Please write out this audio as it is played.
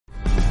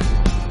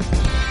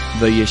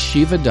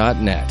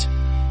theyeshiva.net.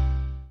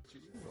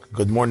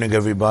 Good morning,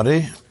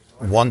 everybody.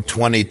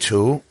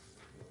 122,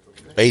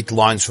 8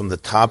 lines from the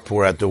top.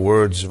 We're at the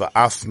words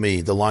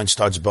V'afmi. The line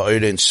starts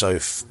Ba'orein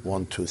Sof.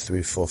 1, 2,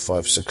 3, 4,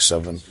 5, 6,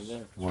 7.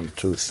 1,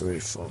 2, 3,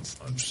 4,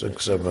 5,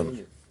 6,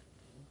 7.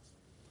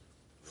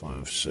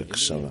 5,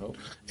 6, 7.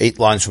 8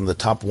 lines from the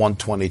top.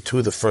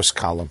 122, the first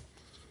column.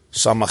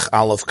 Samach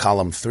Aleph,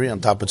 column 3. On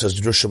top it says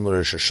Drushim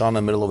L'Rosh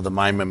Hashanah, middle of the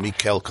Maimah,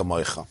 Mikel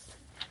Kamoicha.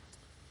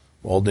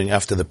 Holding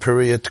after the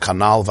period,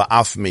 Kanal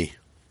V'afmi.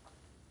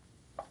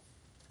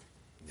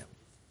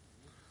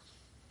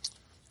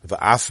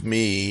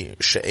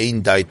 V'afmi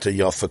she'ein daita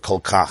yofa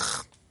kol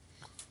kach.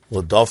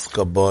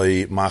 L'dofka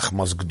boi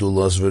machmas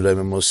gdulas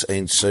v'rememus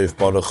ein sof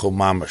baruch hu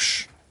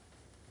mamash.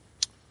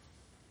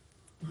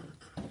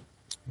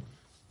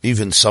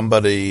 Even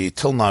somebody,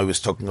 till now he was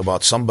talking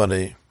about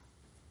somebody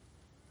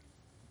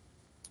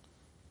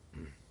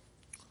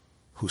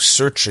who's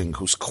searching,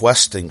 who's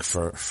questing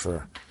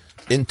for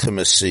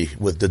intimacy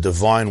with the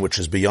divine which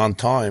is beyond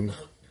time,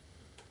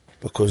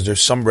 because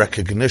there's some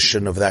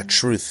recognition of that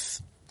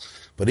truth.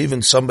 But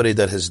even somebody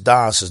that his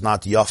das is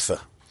not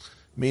yafa,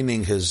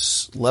 meaning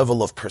his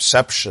level of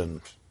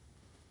perception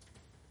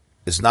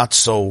is not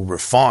so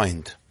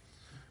refined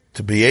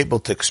to be able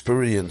to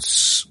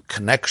experience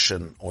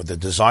connection or the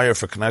desire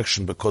for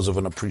connection because of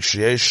an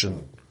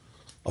appreciation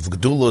of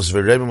Gdulus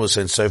V'Rememus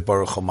Ein Sof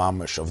Baruch Hu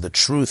Mamash, of the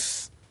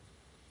truth,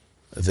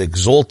 the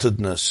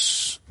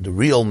exaltedness, the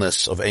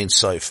realness of Ein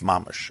Sof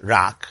Mamash,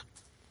 Rak.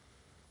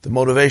 The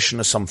motivation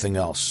is something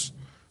else.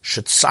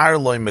 Shetzar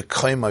loy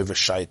mekoymai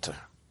v'shaita.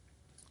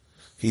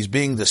 He's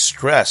being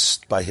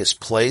distressed by his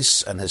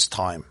place and his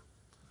time.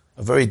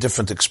 A very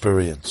different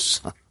experience.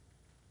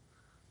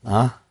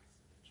 Huh?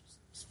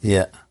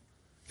 Yeah.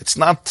 It's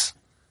not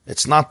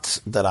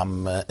that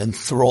I'm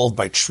enthralled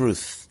by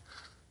truth.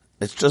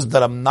 It's just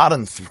that I'm not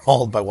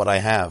enthralled by what I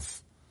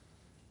have.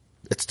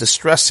 It's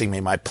distressing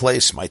me, my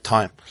place, my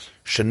time.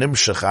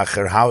 Shenimshach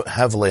acher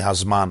hevle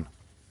hazman.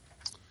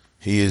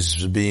 He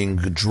is being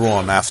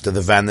drawn after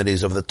the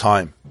vanities of the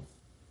time.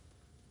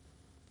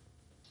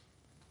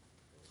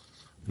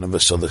 Never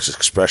saw this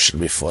expression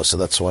before, so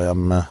that's why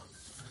I'm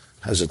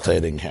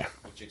hesitating here.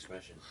 Which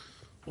expression?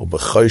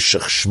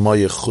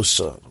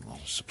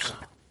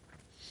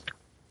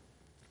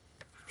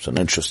 It's an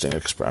interesting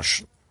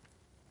expression.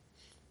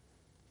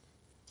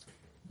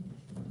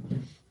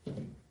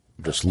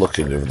 I'm just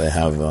looking if they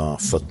have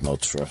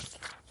footnotes for it.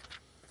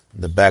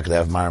 In the back they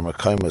have Mara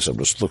Makaimas. I'm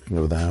just looking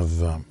if they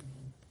have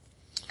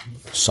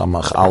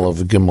Samach Aleph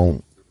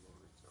Gimel.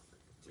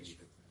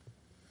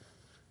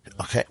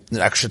 Okay,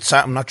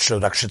 I'm not sure.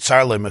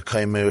 Rakshitzar le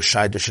mekayme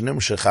ushai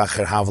deshenimshech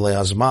acher havle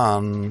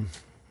hazman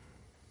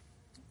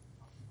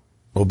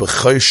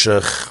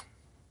ubechoshech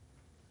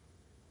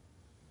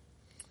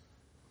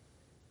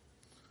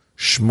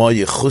shmo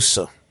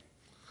yechusa.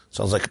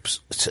 Sounds like,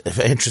 if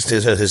interesting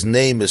is that his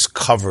name is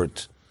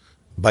covered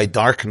by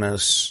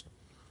darkness.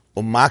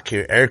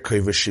 Umakir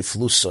erkei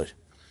v'shiflusai.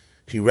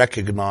 He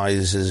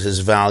recognizes his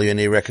value and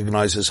he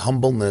recognizes his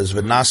humbleness.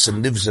 V'nasa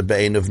nivze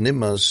be'ein of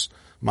nimas.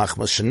 And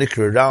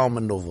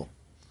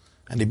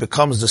he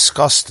becomes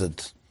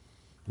disgusted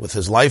with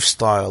his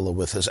lifestyle or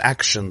with his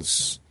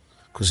actions,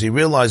 because he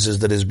realizes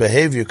that his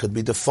behavior could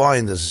be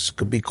defined as,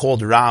 could be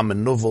called ram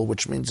and nuvel,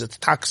 which means it's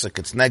toxic,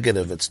 it's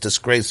negative, it's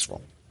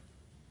disgraceful.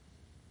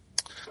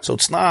 So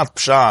it's not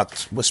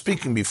pshat. We're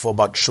speaking before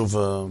about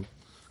tshuva,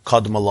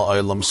 kadma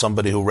la'olam,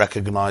 somebody who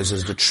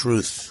recognizes the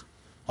truth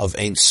of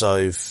Ein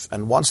Sof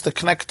and wants to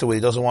connect to it. He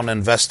doesn't want to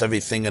invest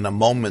everything in a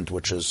moment,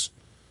 which is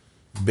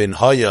bin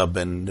haya,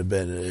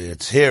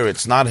 it's here,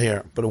 it's not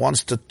here, but it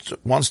wants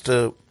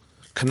to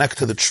connect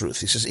to the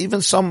truth. He says,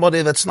 even somebody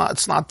it's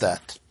not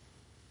that.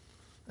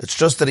 It's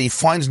just that he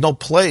finds no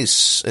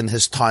place in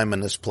his time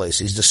and his place.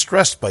 He's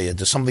distressed by it.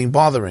 There's something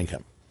bothering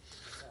him.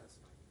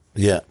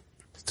 Yeah.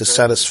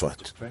 Dissatisfied.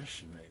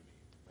 Depression,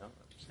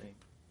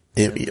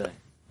 maybe. No,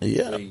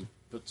 yeah.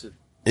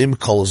 Im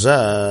kol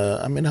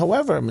zeh,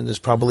 however, there's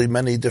probably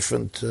many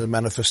different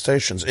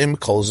manifestations. Im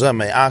kol zeh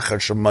me'achar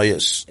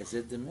shemayis. Is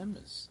it the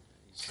memes?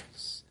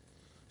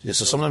 Yeah,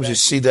 so sometimes you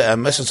see the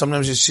emes and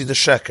sometimes you see the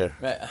sheker.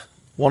 Right.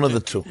 One of the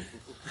two.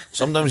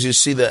 Sometimes you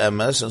see the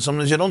emes and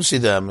sometimes you don't see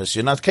the emes.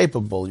 You're not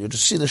capable. You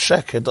just see the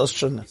sheker. Does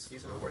shouldn't.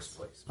 He's in the worst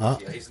place. Huh?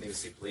 He doesn't even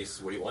see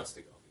places where he wants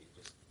to go.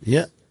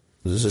 Yeah.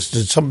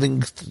 There's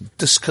something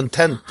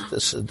discontent.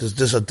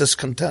 There's a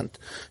discontent.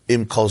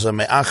 Im kol zeh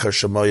me'achar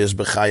shemoyes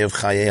b'chayev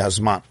chayei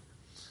hazman.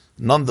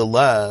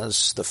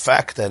 Nonetheless, the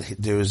fact that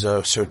there is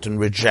a certain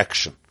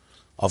rejection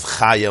of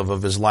chayev,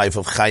 of his life,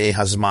 of chayei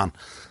hazman,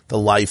 the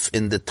life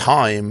in the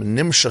time,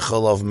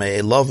 nimshachalav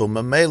me'elavu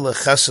memele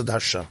chesed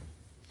Hashem.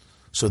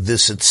 So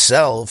this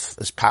itself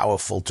is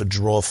powerful to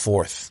draw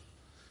forth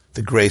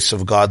the grace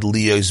of God.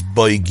 Liyos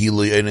boy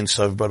gilui ein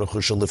sof baruch hu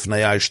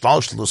shalifnei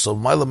ha'ishtalshlus of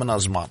ma'alam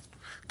hazman,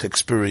 to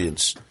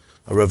experience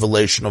a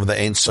revelation of the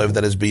Ein Sof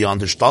that is beyond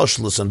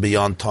ishtalshlus and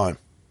beyond time.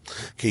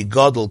 Ki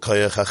gadol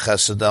koyach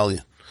ha'chesed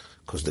elyon,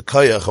 Because the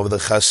koyach of the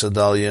chesed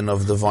alien,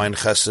 of divine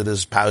chesed,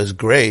 is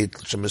great.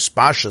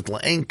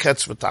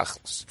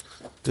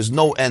 There's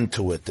no end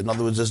to it. In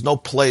other words, there's no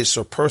place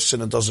or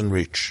person it doesn't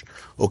reach.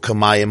 In the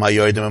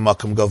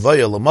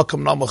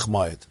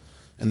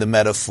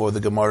metaphor, the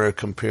Gemara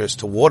compares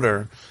to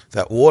water.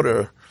 That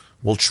water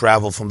will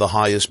travel from the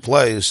highest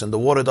place, and the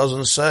water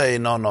doesn't say,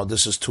 no,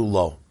 this is too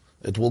low.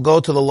 It will go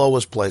to the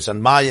lowest place.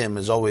 And mayim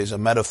is always a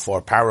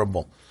metaphor,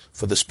 parable,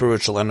 for the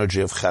spiritual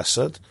energy of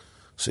chesed.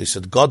 So he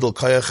said, Gadol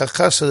Kayach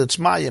HaChesed, it's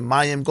Mayim.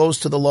 Mayim goes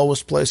to the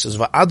lowest places.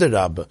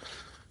 Va'adarab,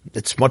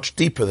 it's much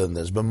deeper than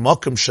this.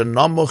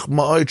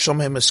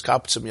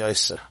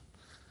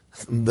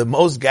 The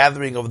most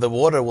gathering of the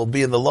water will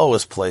be in the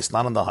lowest place,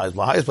 not in the highest.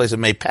 The highest place it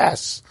may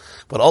pass,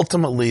 but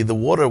ultimately the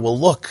water will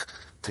look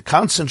to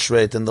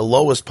concentrate in the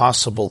lowest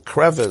possible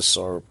crevice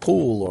or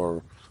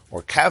pool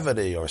or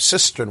cavity or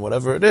cistern,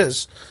 whatever it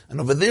is.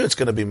 And over there it's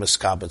going to be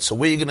miskabet. So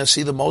where are you going to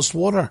see the most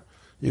water?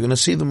 You're going to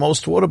see the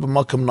most water, but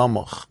makam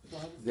namuch.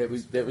 That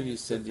what you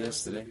said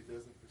yesterday.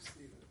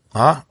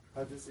 Huh?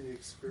 How does he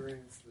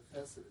experience the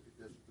chesed if he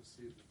doesn't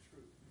perceive the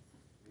truth?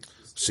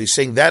 So he's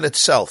saying that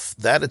itself,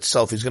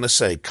 he's going to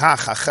say, Kach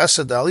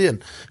ha-chesed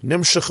alien,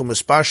 nimshach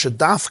u'mispasha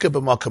dafke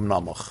b'makam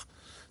namuch.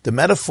 The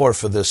metaphor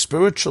for this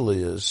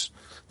spiritually is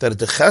that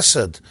the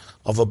chesed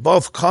of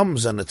above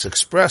comes and it's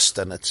expressed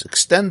and it's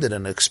extended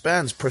and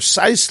expands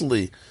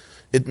precisely.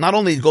 It not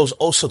only goes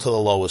also to the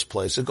lowest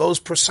place, it goes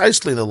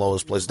precisely the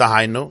lowest place. The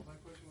hainu.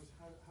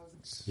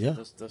 Yeah.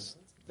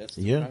 That's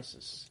the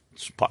process.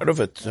 It's part of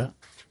it. Yeah.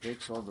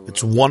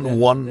 It's One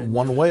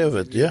one way of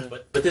it. Yeah.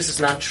 But this is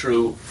not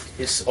true.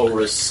 His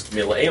oris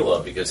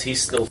milaela, because he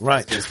still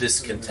Right. is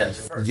discontent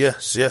first.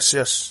 Yes.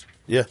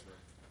 Yeah.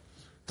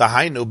 The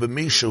hainu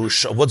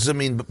b'misha. What does it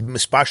mean?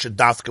 Mispasha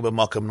dafka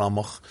b'makam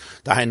namuch.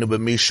 The hainu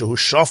b'misha who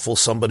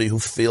shuffles, somebody who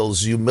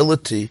feels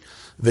humility,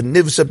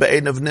 v'nivza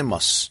be'enav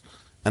nimas,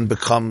 and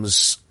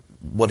becomes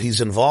what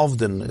he's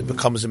involved in. It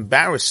becomes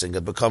embarrassing.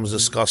 It becomes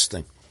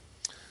disgusting.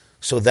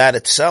 So that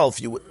itself,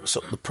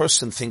 so the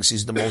person thinks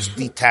he's the most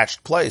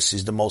detached place.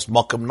 He's the most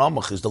makam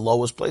namach. He's the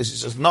lowest place. He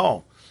says,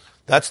 no,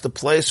 that's the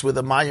place where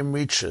the mayim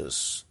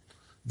reaches.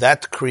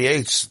 That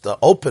creates the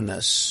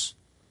openness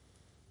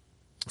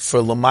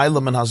for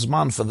l'maylam and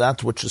hazman, for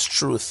that which is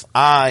truth.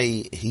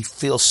 He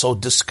feels so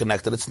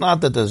disconnected. It's not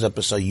that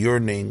there's a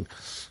yearning,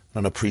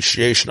 an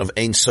appreciation of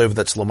Ein Sof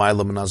that's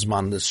l'maylam and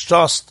hazman. It's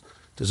just,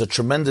 there's a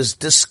tremendous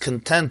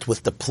discontent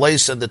with the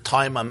place and the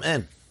time I'm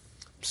in.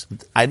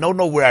 I don't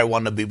know where I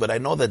want to be, but I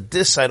know that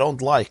this I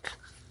don't like.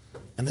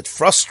 And it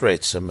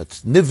frustrates him.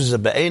 It's nivze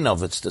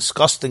be'enov. It's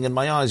disgusting in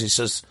my eyes. He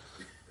says,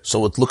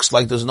 so it looks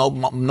like there's no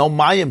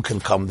mayim can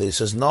come there. He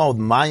says, no,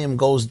 mayim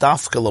goes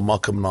dafka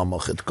l'makam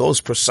namach. It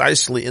goes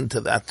precisely into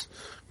that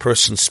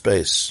person's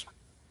space.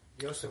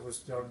 Yosef was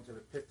thrown into the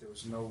pit. There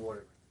was no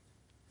water.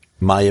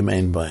 Mayim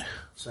ein by.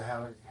 So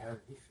how did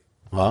he feel?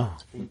 Huh?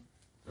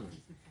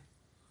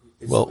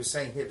 Well- we're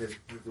saying here that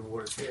the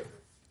water's there.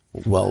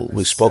 Well,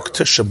 we spoke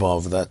Tisha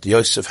B'Av that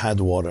Yosef had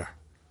water.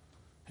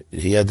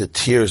 He had the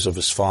tears of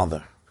his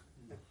father.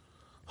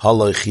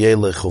 Haloich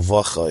yelech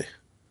uvachai.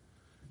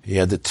 He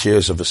had the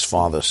tears of his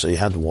father, so he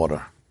had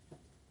water.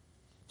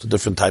 It's a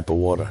different type of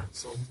water.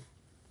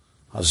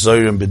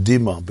 Hazorim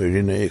bedima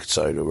berina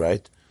iktzayru,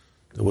 right?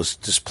 There was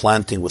this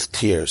planting with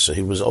tears, so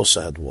he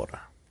also had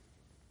water.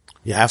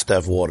 You have to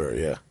have water,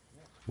 yeah.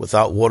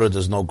 Without water,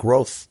 there's no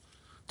growth.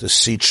 The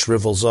seed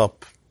shrivels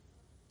up.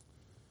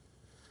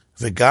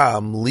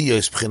 V'gam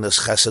liyos b'chinas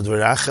chesed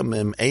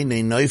v'rachamim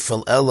einei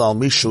neufel ela al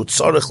mishu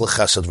tzarech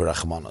l'chesed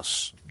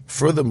v'rachmanos.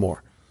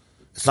 Furthermore,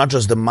 it's not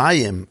just the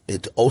mayim,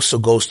 it also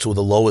goes to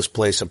the lowest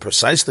place and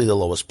precisely the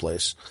lowest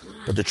place.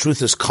 But the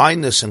truth is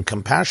kindness and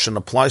compassion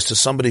applies to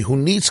somebody who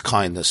needs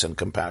kindness and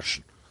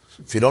compassion.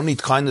 If you don't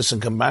need kindness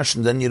and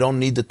compassion, then you don't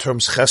need the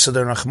terms chesed and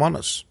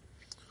rachmanos.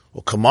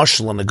 Or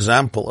kamashal, an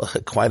example,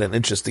 quite an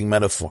interesting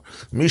metaphor.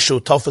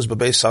 Mishu tofes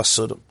bebeis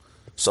hasurim.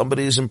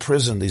 Somebody is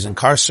imprisoned, he's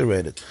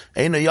incarcerated.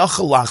 He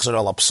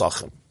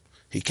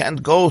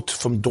can't go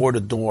from door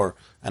to door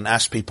and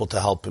ask people to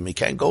help him. He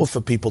can't go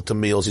for people to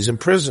meals. He's in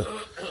prison.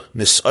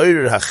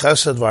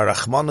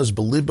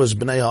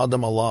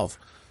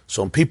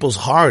 So in people's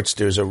hearts,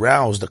 there's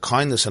aroused a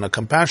kindness and a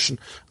compassion.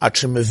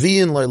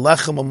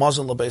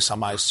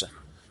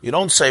 You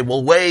don't say,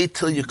 well, wait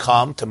till you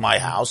come to my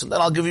house and then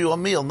I'll give you a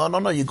meal.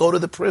 No. You go to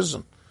the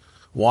prison.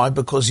 Why?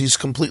 Because he's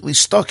completely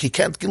stuck. He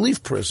can't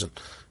leave prison.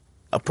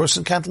 A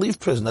person can't leave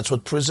prison. That's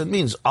what prison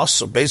means.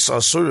 Asur, Beis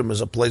Asurim is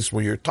a place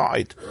where you're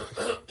tied.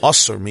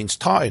 Asur means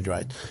tied,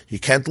 right? You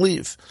can't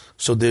leave.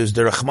 So there's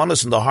the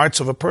rachmanis in the hearts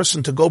of a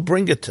person to go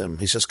bring it to him.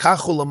 He says,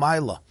 Kachu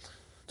l'mayla.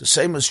 The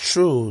same is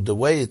true. The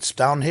way it's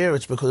down here,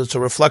 it's because it's a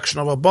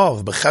reflection of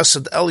above.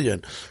 B'chesed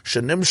elyon,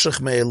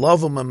 shenimshach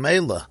me'elav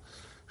u'memela,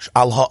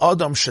 Al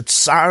ha'adam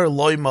shetzar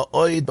loy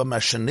ma'oid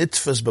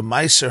b'mashenitfes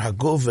b'maiser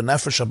hagov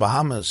v'nefesh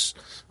ha'bahamas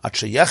at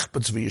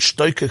sheyechpetz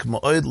v'yishtoikek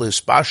ma'oid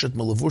le'espashet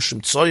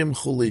melevushim tzoyim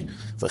chuli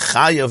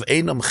v'chayav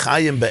einam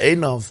chayim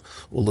be'einav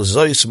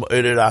u'lezoyis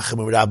ma'oid rachem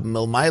v'rab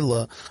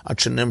milmayla at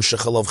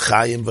shenimshech alav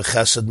chayim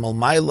v'chesed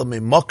milmayla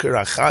me'moker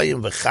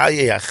ha'chayim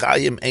v'chaye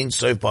ha'chayim ein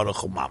soif baruch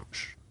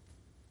u'mamash.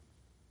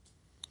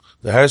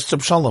 The Herz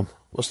Shalom.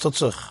 What's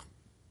tatzach?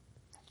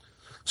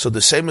 So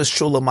the same is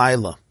true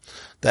l'mayla.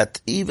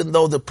 That even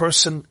though the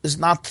person is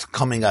not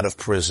coming out of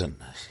prison,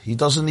 he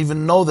doesn't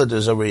even know that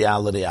there's a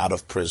reality out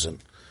of prison.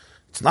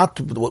 It's not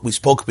what we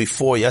spoke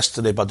before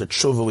yesterday about the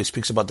tshuva. We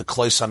speaks about the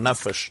klois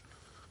hanefesh,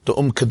 the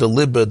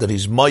kedeliba, that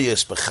he's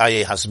moyes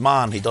b'chaye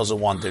hazman. He doesn't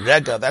want the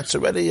rega. That's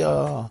already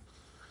a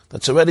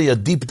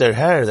deep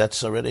derher.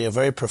 That's already a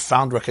very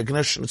profound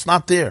recognition. It's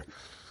not there.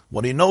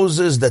 What he knows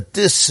is that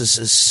this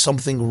is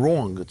something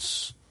wrong.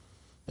 It's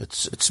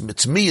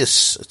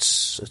miyas.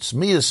 It's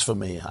miyas for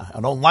me.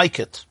 I don't like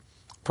it.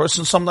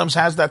 Person sometimes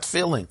has that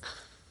feeling.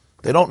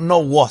 They don't know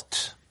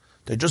what.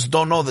 They just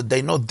don't know that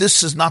they know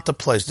this is not the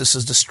place. This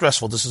is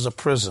distressful. This is a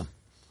prison.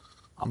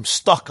 I'm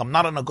stuck. I'm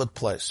not in a good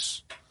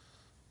place.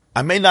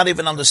 I may not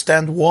even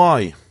understand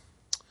why.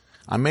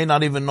 I may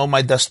not even know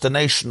my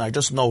destination. I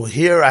just know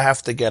here I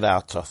have to get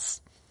out of.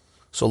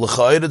 So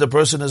l'cha'ira, the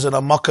person is in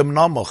a makom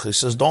namuch. He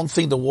says, don't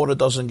think the water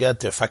doesn't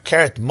get there.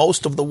 Fakert,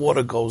 most of the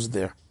water goes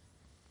there.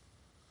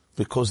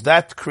 Because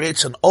that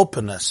creates an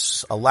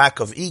openness, a lack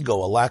of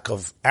ego, a lack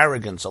of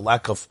arrogance, a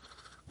lack of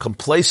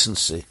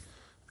complacency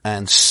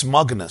and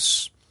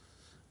smugness.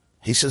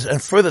 He says,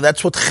 and further,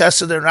 that's what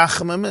chesed and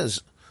rachamim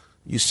is.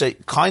 You say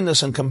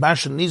kindness and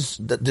compassion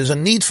there's a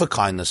need for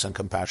kindness and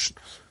compassion.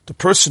 The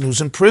person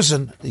who's in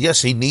prison,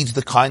 yes, he needs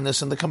the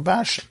kindness and the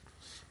compassion.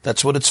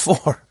 That's what it's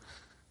for.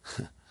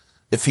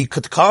 If he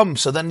could come,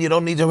 so then you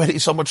don't need already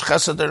so much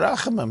chesed and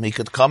rachamim. He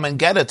could come and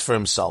get it for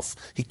himself.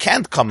 He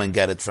can't come and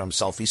get it for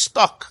himself. He's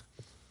stuck.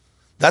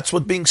 That's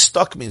what being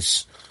stuck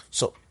means.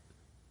 So,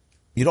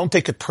 you don't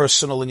take it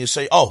personal and you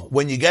say, oh,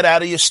 when you get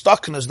out of your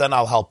stuckness, then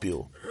I'll help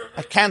you.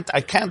 I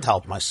can't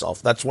help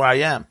myself. That's where I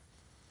am.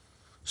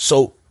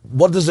 So,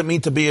 what does it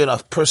mean to be a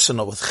person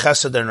with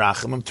chesed and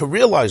rachamim? To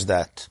realize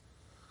that.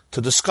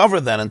 To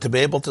discover that and to be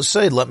able to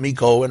say, let me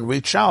go and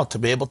reach out. To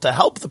be able to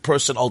help the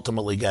person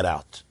ultimately get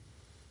out.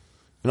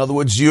 In other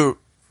words, you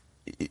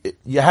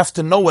have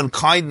to know when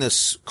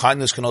kindness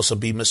can also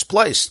be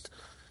misplaced.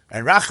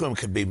 And rachamim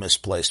can be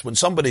misplaced. When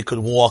somebody could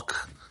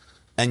walk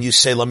and you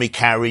say, let me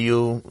carry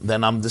you,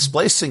 then I'm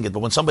displacing it. But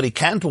when somebody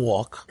can't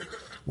walk,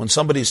 when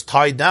somebody's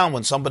tied down,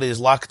 when somebody is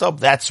locked up,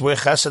 that's where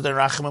chesed and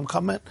rachamim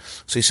come in.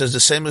 So he says the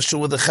same is true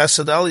with the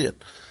chesed elyon.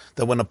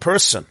 That when a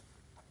person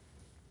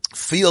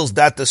feels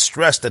that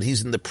distress, that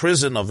he's in the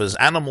prison of his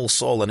animal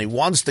soul, and he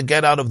wants to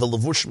get out of the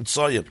levush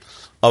mitzoyim,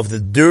 of the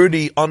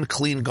dirty,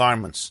 unclean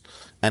garments.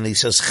 And he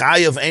says,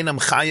 chayav einam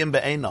chayim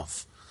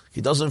be'einav. He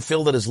doesn't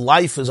feel that his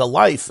life is a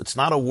life. It's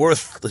not a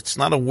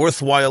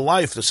worthwhile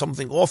life. There's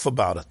something off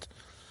about it.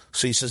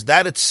 So he says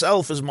that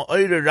itself is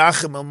ma'orer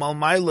rachem el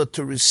malmayla,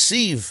 to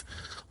receive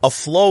a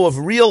flow of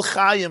real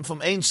chayim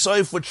from Ein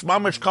Sof, which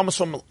mamash comes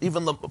from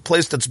even the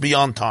place that's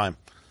beyond time.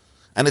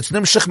 And it's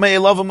nimshach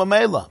me'elav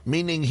mamela,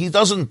 meaning he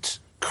does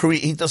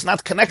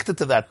not connect it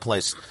to that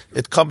place.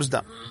 It comes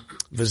down.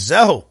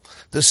 V'zehu,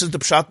 this is the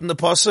pshat in the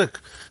pasuk.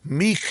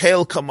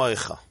 Mikel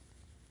kamoicha.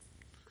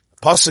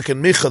 Pasuk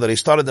in Micha that he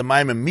started the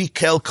Maimon,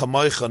 Mikel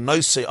kamoicha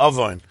noisei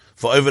avon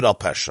v'ovid al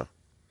pesha.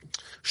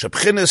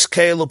 Shebchines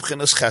keil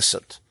ubchines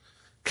chesed.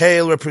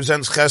 Keil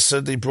represents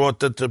chesed. He brought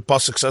the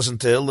pasuk says in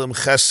Tehillim,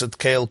 chesed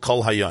keil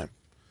kol hayom.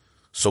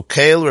 So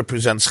keil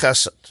represents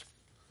chesed.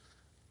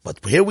 But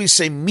here we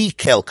say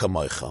Mikel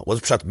kamoicha.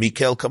 What's pshat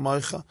Mikel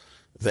kamoicha?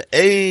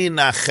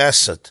 Ve'eina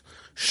chesed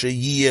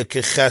sheyiyeh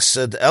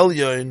kechesed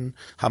elyon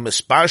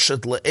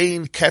hamispashet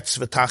le'ein ketz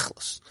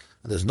v'tachlis.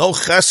 There's no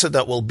chesed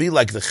that will be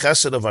like the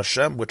chesed of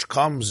Hashem, which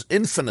comes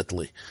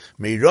infinitely.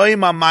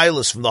 Me'roim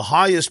ha'mailis, from the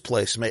highest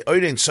place,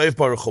 me'orein soif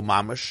baruch hu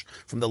mamash,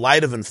 from the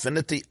light of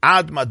infinity,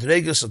 ad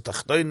madregas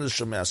atachtoinus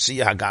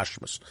sheme'asiyah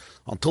hagashmus,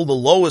 until the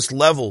lowest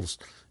levels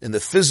in the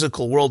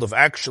physical world of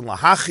action,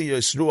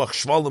 lahachiyos ruach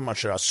shvalim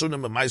asher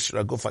asunim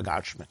b'maiser haguf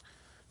hagashmi,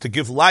 to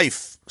give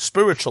life,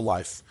 spiritual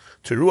life,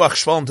 to ruach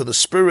shvalim, to the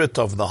spirit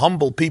of the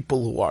humble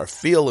people who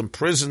feel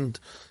imprisoned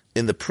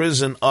in the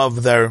prison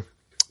of their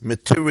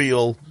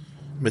material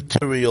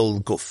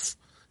guf,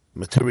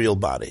 material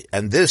body.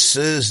 And this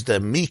is the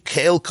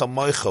Mikel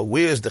kamoicha.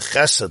 Where's the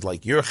chesed?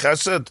 Like your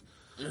chesed?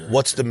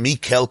 What's the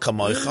Mikel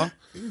kamoicha?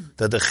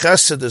 That the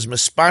chesed is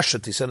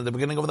mispashet. He said at the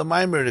beginning of the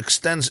Maimer, it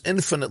extends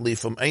infinitely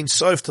from Ein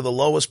Sof to the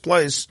lowest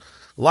place,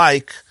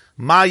 like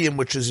Mayim,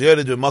 which is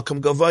Yered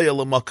Makam Gavaya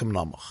Makam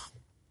Namach.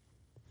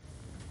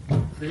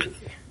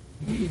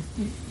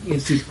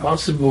 Is it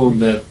possible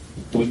that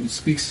when it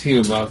speaks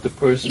here about the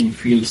person who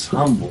feels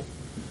humble,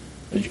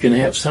 that you can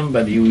have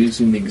somebody who is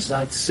in the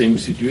exact same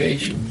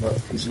situation, but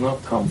is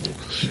not humble,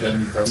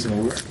 then it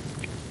doesn't work?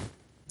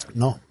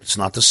 No, it's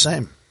not the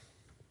same.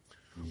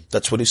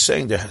 That's what he's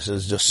saying.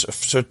 There's just a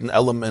certain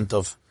element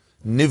of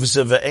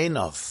nivze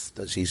ve'enav,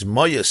 that he's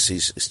moyes,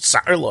 he's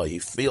tsarla, he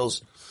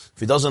feels, if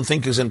he doesn't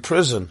think he's in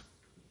prison,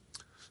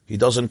 he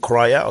doesn't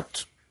cry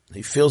out.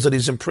 He feels that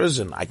he's in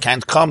prison. I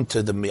can't come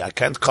to I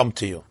can't come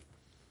to you.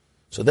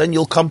 So then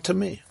you'll come to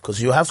me,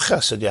 because you have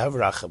chesed, you have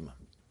racham.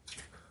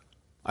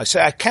 I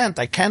say, I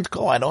can't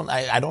go. I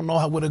don't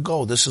know where to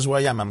go. This is where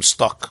I am. I'm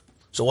stuck.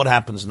 So what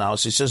happens now?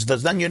 So he says,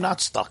 then you're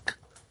not stuck.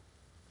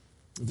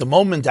 The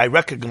moment I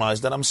recognize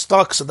that I'm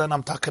stuck, so then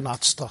I'm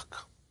not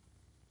stuck.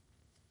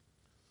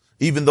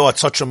 Even though at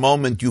such a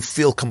moment you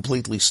feel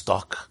completely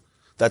stuck.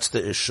 That's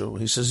the issue.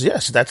 He says,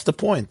 yes, that's the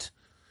point.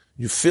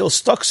 You feel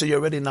stuck, so you're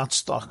already not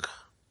stuck.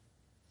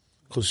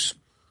 Because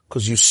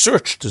you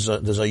searched,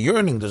 there's a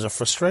yearning, there's a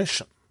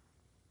frustration.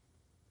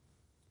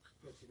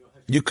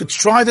 You could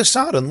try this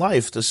out in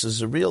life. This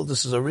is a real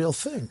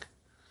thing.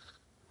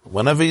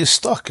 Whenever you're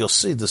stuck, you'll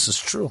see this is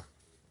true.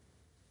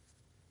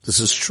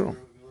 This is true.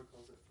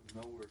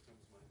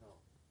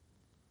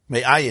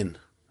 Me'ayin,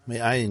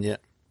 yeah.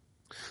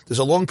 There's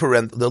the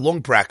long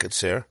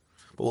brackets here,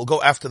 but we'll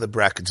go after the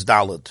brackets,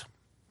 daled.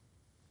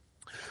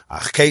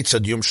 Ach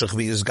keitzad yumshach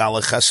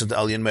v'yizgala chesed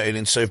elyon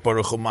me'elin seif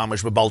baruch hu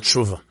mamash b'bal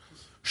tshuva.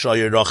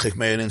 Shayir rachik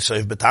me'elin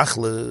seif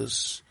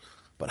betachlis.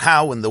 But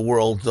how in the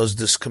world does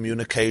this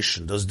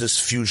communication, does this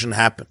fusion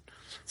happen?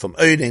 From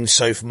Eidin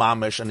Seif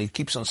Mamish, and he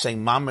keeps on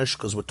saying Mamish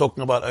because we're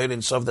talking about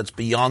Eidin Seif that's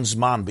beyond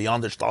Zman,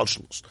 beyond the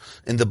Shtalshlus.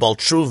 In the Baal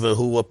Tshuva,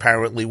 who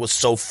apparently was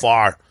so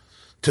far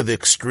to the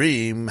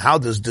extreme, how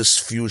does this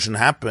fusion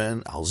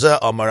happen? Alzeh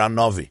Amar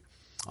Anovi.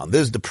 On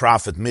this, the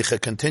prophet Micha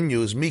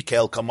continues,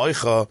 Mikael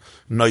Kamoicha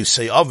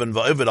Noisei Oven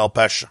Va'ovid Al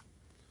Pesha.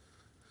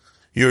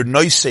 You're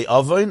Noisei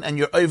Oven and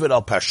you're Ovid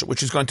Al Pesha,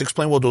 which is going to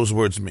explain what those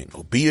words mean.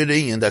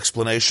 Obiyadi, and the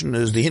explanation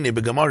is the Hine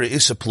Begamara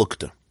Isa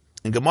Plukta.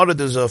 In Gemara,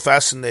 there's a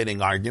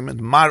fascinating argument.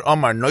 Mar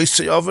Omar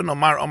Noisei Oven or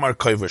Mar Omar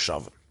Koivish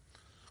Oven.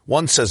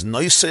 One says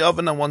Noisei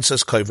Oven and one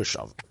says Koivish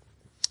Oven.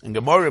 In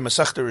Gemara,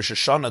 Masechta Rosh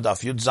Hashanah,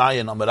 Daf Yud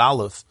Zayin Amar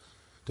Aleph,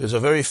 there's a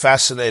very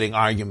fascinating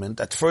argument.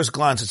 At first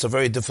glance, it's a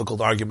very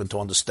difficult argument to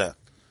understand.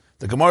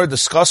 The Gemara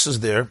discusses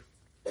there,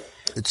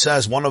 it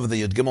says one of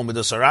the Yud Gimel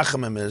Midas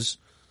HaRachamim is,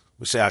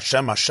 we say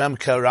Hashem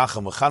kel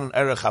racham v'chanan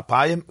erech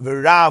hapayim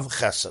v'rav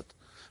chesed.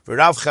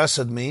 V'rav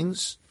chesed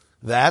means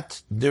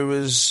that there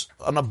is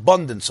an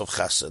abundance of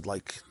chesed,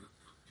 like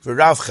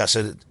v'rav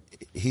chesed,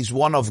 he's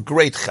one of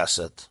great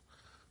chesed.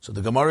 So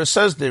the Gemara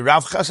says the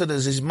Rav chesed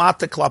is his mate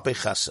klape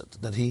chesed,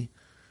 that he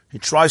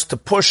tries to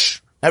push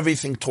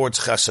everything towards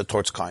chesed,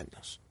 towards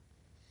kindness.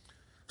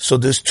 So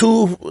there's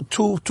two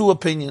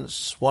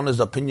opinions. One is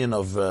the opinion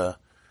of Rabbi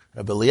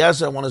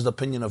Eliezer, one is the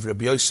opinion of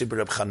Rabbi Yossi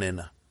Reb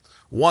Chanina.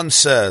 One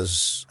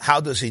says, how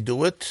does he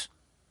do it?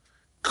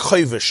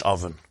 Koivish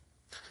oven.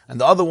 And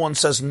the other one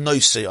says,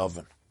 Noisei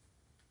oven.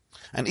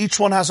 And each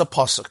one has a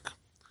pasuk.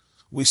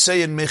 We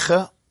say in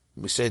Micha,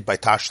 we say it by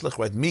Tashlich,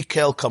 right?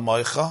 Mikael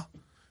kamoicha,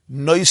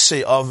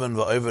 Noisei oven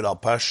va'ovid al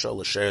pasha,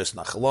 l'sheres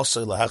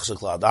nachalosei,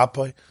 l'hechzik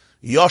la'adapai,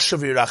 yoshev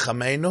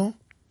yirachamenu,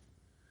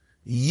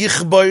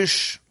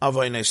 yichboish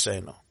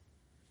avoineseinu.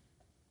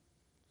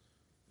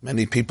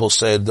 Many people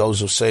say, those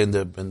who say in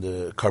the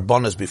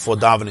Karbonas before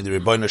davening, the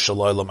Rebbeinu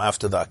Shalom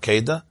after the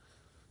Akedah,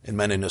 in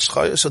many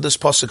Neschayah. So this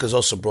pasuk is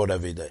also brought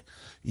every day.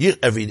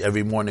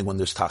 Every morning when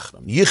there's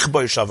Tachram.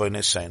 Yichboy Shavay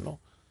Neseinu.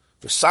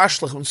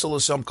 V'sashlech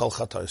v'nsilas yom kol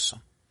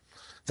chatoisa.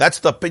 That's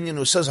the opinion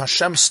who says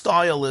Hashem's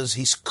style is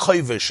he's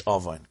koivish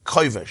avain.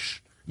 Koivish.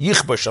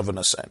 Yichboy Shavay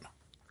Neseinu.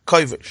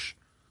 Koivish.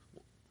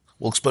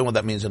 We'll explain what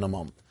that means in a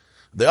moment.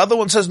 The other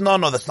one says, no,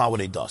 that's not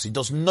what he does. He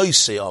does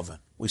noisei oven.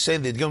 We say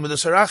in the Yidgim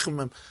Midas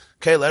HaRachamim,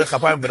 Keil Erech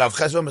HaPayim B'Rav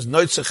Chesed is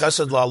noisei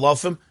chesed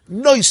la'alofim,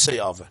 noisei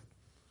oven.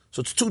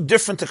 So it's two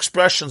different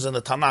expressions in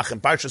the Tanakh. In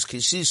Parshas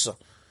Kisisa,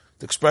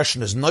 the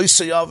expression is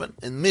noisei oven.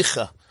 In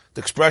Micha,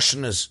 the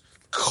expression is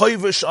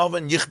koivish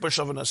oven, yichbash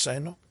oven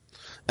aseinu.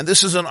 And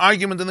this is an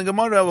argument in the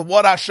Gemara of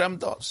what Hashem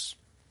does.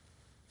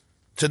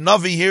 To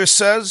Navi here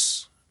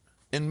says,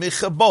 in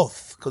Micha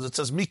both, because it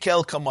says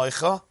Mikael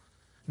Kamoicha,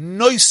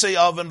 Noisei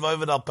oven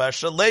v'ovid al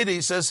pesha. Later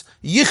he says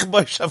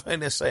Yichboy shavei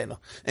neseinu.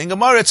 In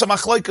Gemara it's a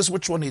machlokes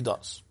which one he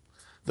does.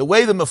 The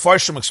way the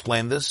Mefarshim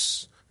explain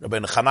this, Rabbi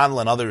Chananel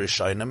and other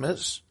Rishonim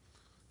is,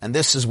 and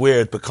this is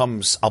where it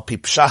becomes al pi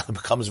pshat, it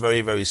becomes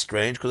very very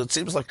strange because it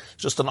seems like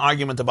just an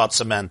argument about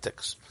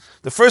semantics.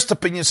 The first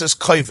opinion says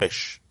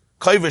koivish.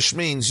 Koivish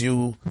means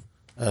you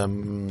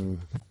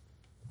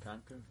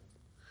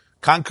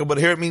conquer, but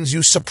here it means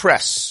you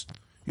suppress.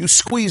 You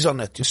squeeze on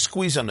it.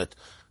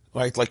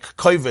 Right, like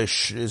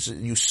koivish is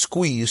you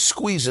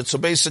squeeze it. So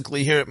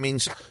basically here it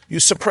means you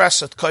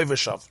suppress it,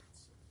 koivish oven.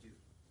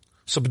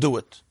 Subdue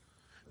it.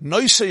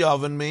 Noisei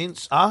oven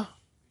means,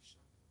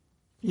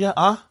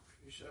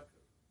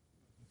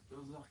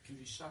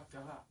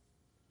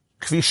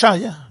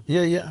 Kvisha,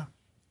 yeah.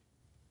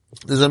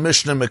 There's a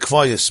Mishnah in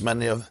Mekvayis,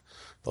 many of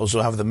those who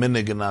have the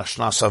minig in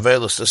Ashnas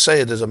Avelis to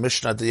say it, there's a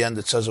Mishnah at the end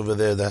that says over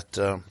there that,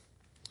 Mikvah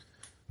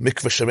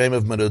Shemem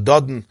of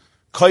Merudoden,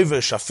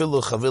 Koivish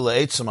afilu chavile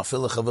eitzim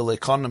afilu chavile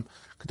konim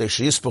k'dei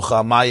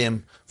sheyispucha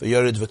amayim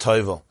v'yorid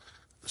v'toivel.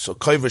 So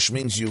koivish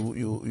means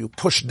you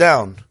push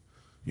down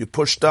you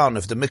push down.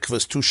 If the mikveh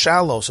is too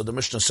shallow, so the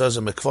Mishnah says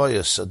in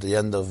Mikvayos at the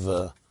end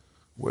of,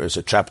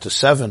 chapter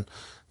 7,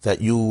 that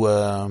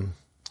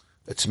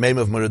it's Meim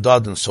of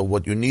Meridadin. So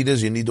what you need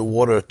is, you need the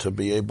water to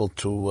be able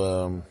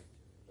to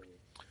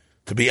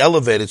be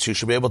elevated, so you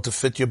should be able to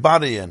fit your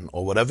body in,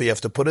 or whatever you have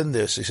to put in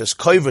this. He says,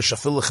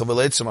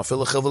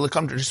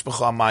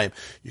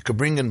 you could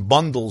bring in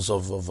bundles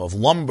of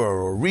lumber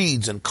or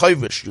reeds and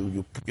koivish,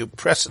 you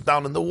press it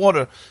down in the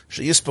water,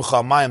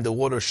 the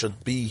water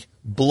should be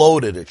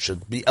bloated, it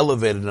should be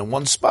elevated in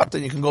one spot,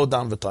 then you can go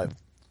down the time.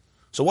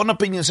 So one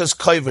opinion says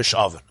koivish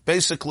oven.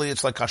 Basically,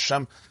 it's like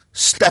Hashem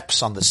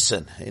steps on the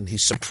sin, and he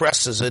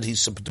suppresses it, he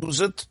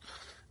subdues it,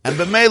 and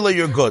b'meila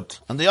you're good.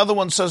 And the other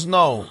one says,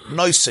 no,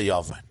 noisei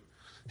oven.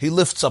 He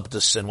lifts up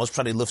the sin. What's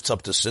when he lifts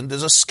up the sin?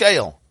 There's a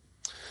scale.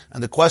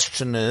 And the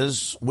question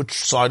is, which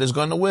side is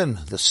going to win?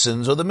 The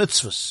sins or the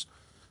mitzvahs?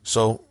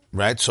 So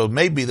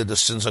maybe that the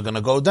sins are going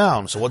to go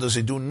down. So what does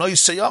he do?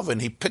 Noisei oven.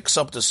 He picks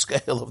up the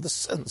scale of the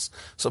sins.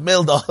 So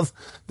Meildov,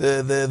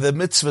 the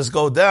mitzvahs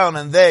go down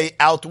and they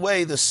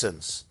outweigh the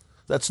sins.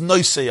 That's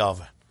noisei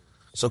oven.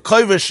 So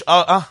Kovish,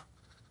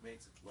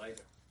 Makes it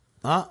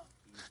lighter.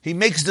 He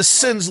makes the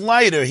sins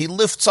lighter. He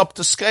lifts up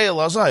the scale.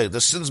 The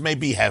sins may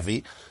be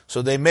heavy,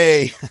 so they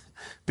may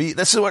be,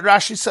 this is what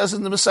Rashi says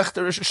in the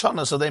Masechta Rosh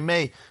Hashanah, so they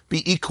may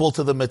be equal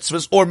to the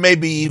mitzvahs, or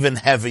maybe even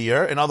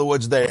heavier. In other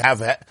words, they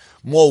have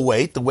more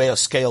weight, the way a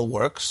scale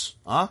works.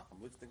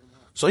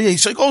 So he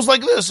goes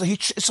like this,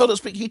 so to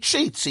speak, he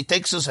cheats. He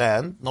takes his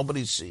hand,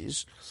 nobody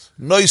sees,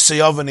 noisei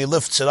oven, he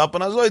lifts it up,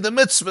 and the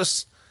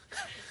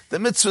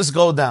mitzvahs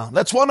go down.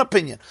 That's one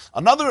opinion.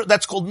 Another,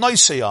 that's called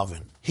noisei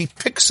oven. He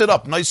picks it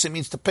up. Noisei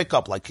means to pick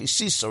up, like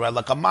hisisa, right?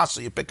 Like a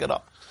masa, you pick it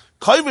up.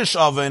 Kovish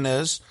oven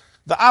is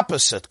the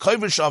opposite.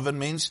 Kovish oven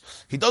means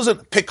he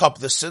doesn't pick up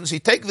the sins. He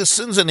takes the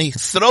sins and he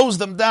throws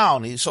them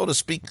down. He, so to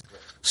speak,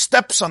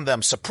 steps on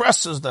them,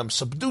 suppresses them,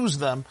 subdues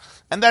them,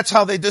 and that's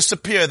how they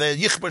disappear. They're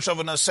yichber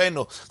shavan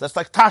asenu. That's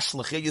like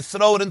tashlich. You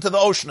throw it into the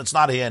ocean. It's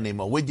not here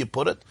anymore. Where'd you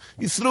put it?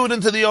 You threw it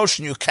into the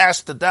ocean. You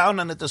cast it down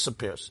and it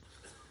disappears.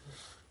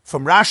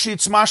 From Rashi,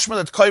 it's mashma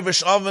that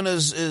kovish oven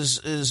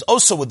is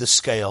also with the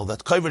scale.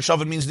 That kovish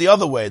oven means the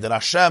other way. That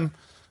Hashem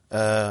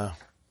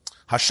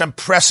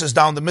presses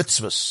down the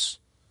mitzvahs.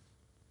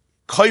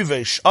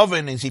 Kovish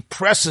oven is he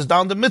presses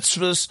down the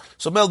mitzvahs,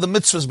 so the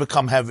mitzvahs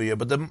become heavier.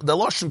 But the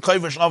lashon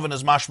kovish oven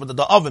is mashma that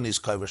the oven is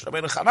kovish.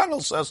 Rabbeinu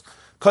Chananel says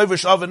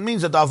kovish oven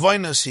means that the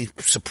avonos he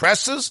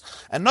suppresses,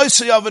 and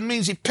noisei oven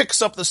means he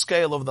picks up the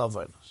scale of the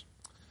avonos.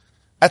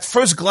 At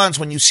first glance,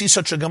 when you see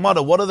such a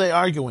Gemara, what are they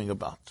arguing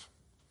about?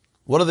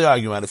 What are they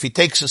arguing about? If he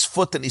takes his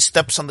foot and he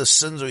steps on the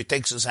sins, or he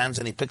takes his hands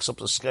and he picks up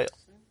the scale.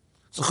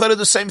 It's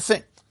the same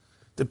thing.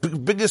 The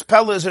biggest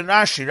pella is in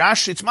Rashi.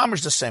 Rashi, it's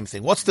mamish the same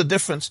thing. What's the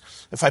difference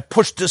if I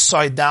push this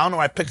side down or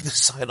I pick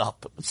this side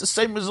up? It's the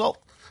same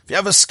result. If you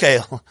have a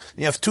scale,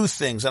 you have two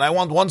things, and I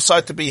want one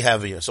side to be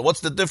heavier. So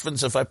what's the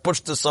difference if I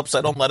push this up so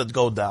I don't let it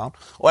go down,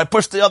 or I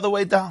push the other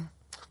way down?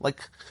 Like,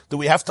 do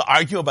we have to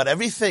argue about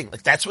everything?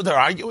 Like, that's what they're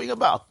arguing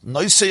about.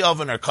 Noisei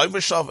oven or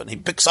kovish oven. He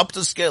picks up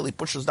the scale, he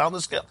pushes down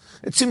the scale.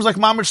 It seems like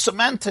mamish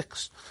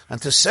semantics.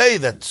 And to say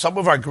that some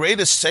of our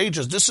greatest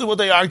sages, this is what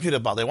they argued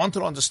about. They wanted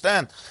to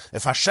understand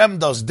if Hashem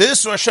does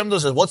this or Hashem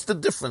does this. What's the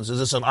difference? Is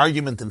this an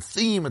argument in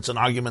theme? It's an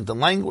argument in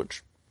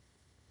language.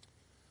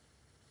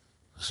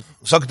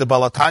 Zok the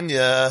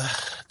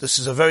Balatanya, this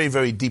is a very,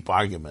 very deep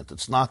argument.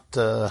 It's not,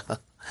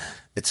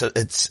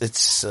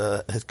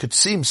 it could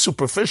seem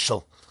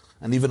superficial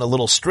and even a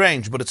little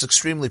strange, but it's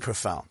extremely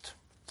profound.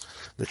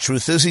 The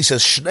truth is, he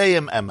says,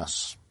 Shneim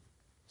emes.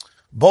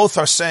 Both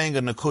are saying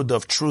a nekuda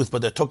of truth,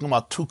 but they're talking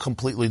about two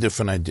completely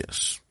different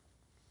ideas.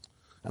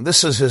 And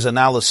this is his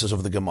analysis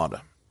of the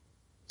Gemara.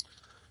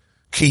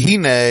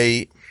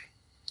 Kihine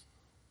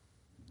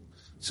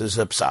says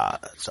it's a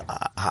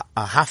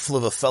half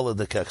of a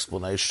felidic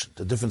explanation.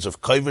 The difference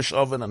of kovish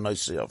oven and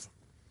noisei oven.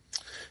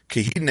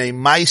 Kihine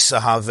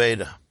maisa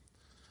haveda.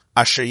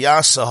 Asher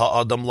yasa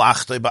ha'adam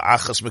lachtei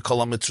ba'achas mikol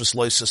ha'mitzvahs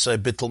lo yisasei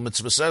bittul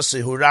mitzvahs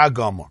esei hu ra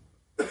gomor.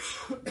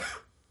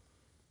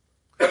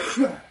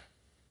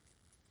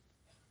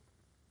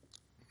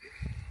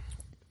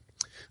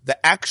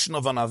 The action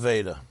of an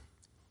aveda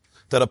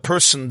that a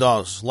person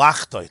does,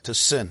 lachtei, to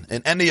sin,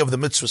 in any of the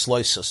mitzvahs lo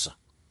yisasei.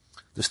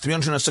 There's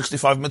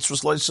 365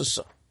 mitzvahs lo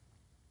yisasei.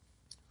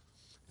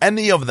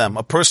 Any of them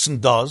a person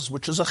does,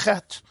 which is a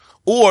chet,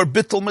 or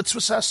bittul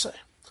mitzvahs esei.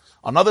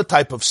 Another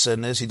type of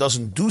sin is he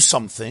doesn't do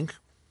something,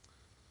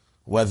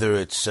 whether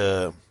it's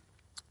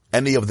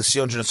any of the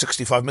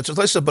 365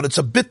 mitzvahs, but it's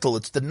a bittul,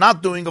 it's the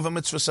not doing of a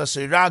mitzvah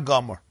esei, ra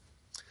gomor.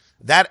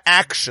 That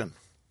action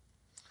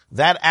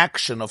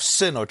of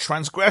sin or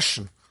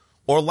transgression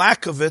or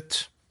lack of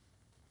it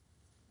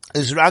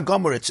is ra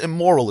gomor. It's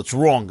immoral, it's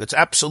wrong, it's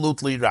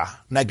absolutely ra,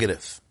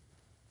 negative.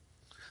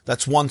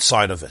 That's one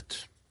side of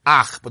it.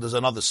 But there's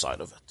another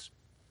side of it.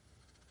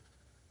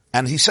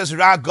 And he says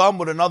ra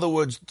gomor, in other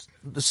words,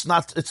 it's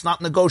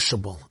not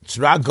negotiable. It's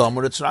ra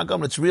gomor,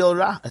 it's real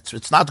ra.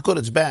 It's not good,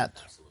 it's bad.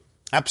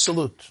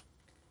 Absolute.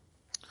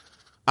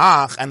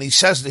 And he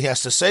says that he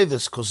has to say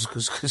this because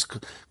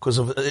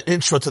of the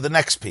intro to the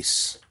next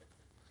piece.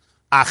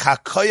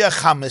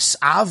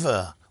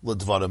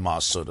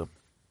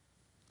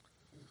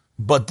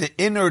 But the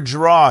inner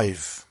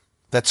drive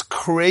that's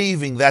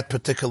craving that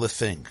particular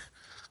thing,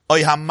 or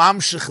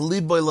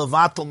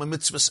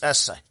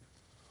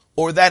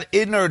that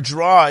inner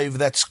drive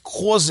that's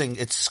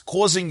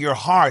causing your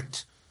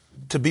heart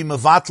to be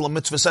mevatl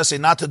mitzvah essay,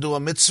 not to do a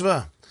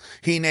mitzvah.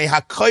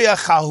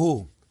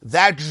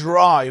 That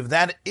drive,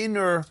 that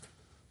inner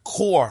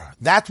core,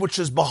 that which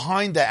is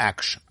behind the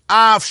action,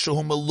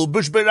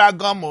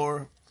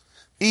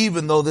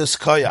 even though this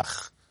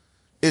koyach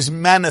is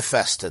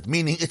manifested,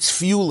 meaning it's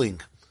fueling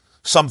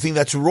something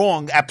that's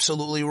wrong,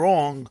 absolutely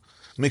wrong,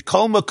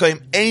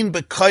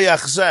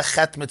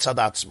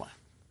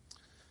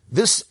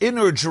 this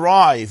inner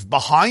drive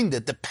behind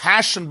it, the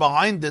passion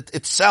behind it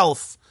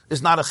itself,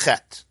 is not a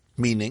chet,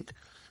 meaning,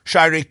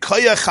 because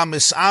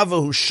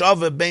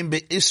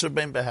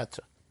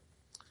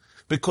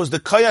the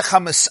koyach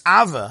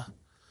hamisava,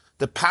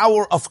 the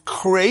power of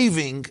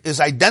craving, is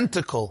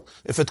identical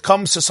if it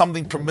comes to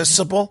something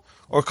permissible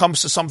or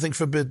comes to something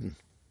forbidden.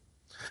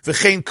 And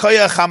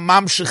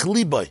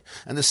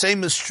the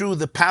same is true,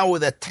 the power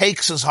that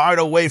takes his heart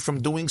away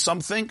from doing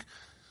something.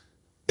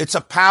 It's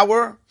a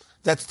power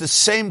that's the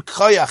same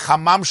koyach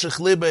hamamshich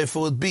liba if it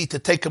would be to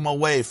take him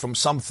away from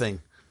something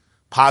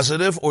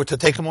positive or to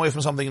take him away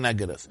from something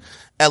negative.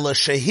 Ela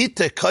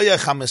shehite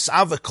koyach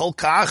hamisava kol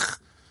kach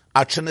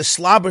at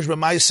shenislabish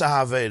b'maisa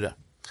haveda.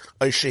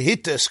 Oy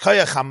shehite es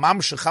koyach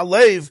hamamshich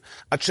halev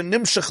at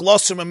shenimshich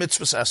losim a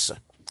esse.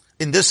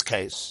 In this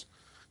case,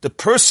 the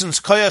person's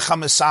koyach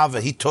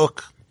hamisava he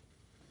took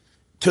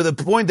to the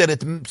point that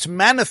it's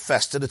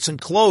manifested, it's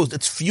enclosed,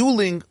 it's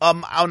fueling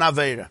on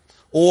aveda.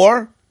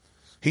 Or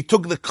he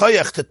took the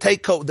koyach to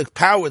take the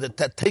power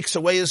that takes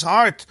away his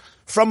heart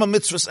from a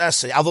mitzvah's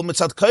essay. But the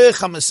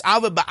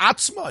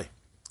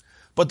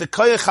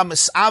koyach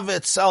hamisava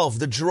itself,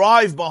 the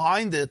drive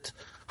behind it,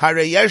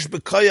 hareyesh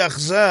b'koyach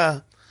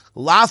zeh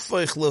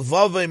lafoich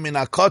levavei min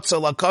hakotza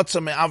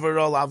lakotza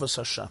me'averol avos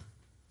Hashem.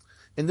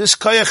 In this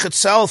koyach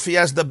itself, he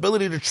has the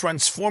ability to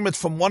transform it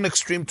from one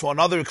extreme to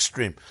another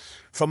extreme.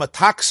 From a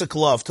toxic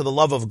love to the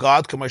love of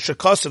God.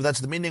 That's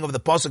the meaning of the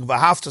pasuk,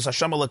 V'haftas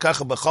Hashem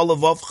Elokecha b'chol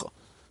levavcha.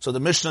 So the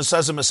Mishnah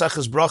says in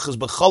Maseches Brachos,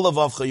 b'chol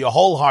levavcha, your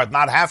whole heart,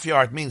 not half your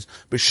heart, means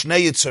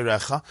b'shnei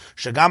yitzarecha,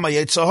 shegam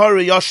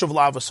ha'yetzahara yoshev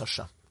lavas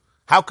Hashem.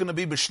 How can it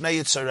be b'shnei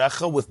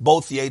yitzarecha with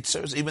both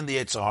yitzers, even the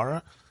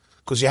yetzahara?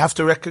 Because you have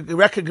to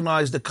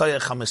recognize the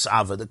koyach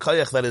hamisava, the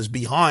koyach that is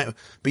behind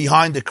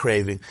the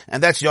craving,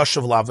 and that's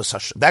yoshev lavas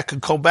Hashem. That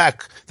could go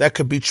back, that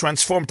could be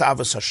transformed to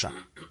avas Hashem.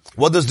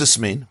 What does this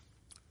mean?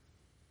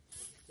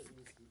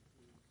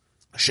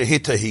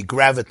 Shehita, he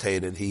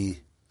gravitated,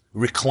 he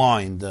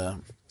reclined,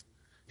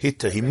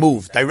 hita, he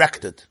moved,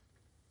 directed.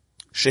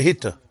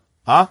 Shehita,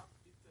 huh?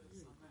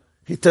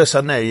 Hita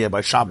saner, yeah,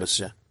 by Shabbos,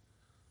 yeah.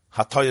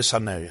 Hatoya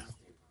saner, yeah.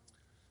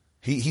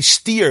 He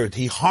steered,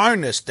 he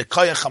harnessed the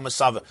koyach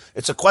hamasava.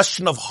 It's a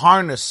question of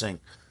harnessing.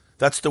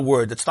 That's the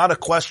word. It's not a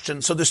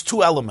question. So there's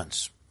two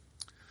elements.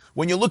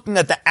 When you're looking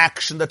at the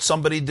action that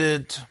somebody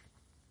did,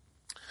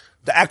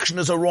 the action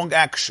is a wrong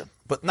action.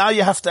 But now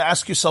you have to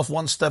ask yourself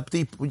one step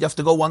deeper. You have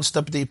to go one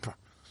step deeper.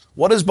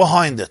 What is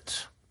behind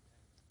it?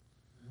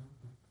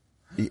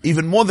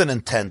 Even more than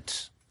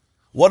intent.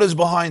 What is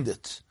behind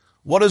it?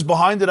 What is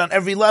behind it on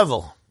every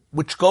level?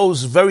 Which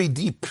goes very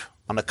deep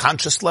on a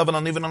conscious level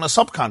and even on a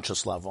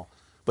subconscious level.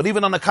 But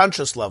even on a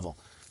conscious level.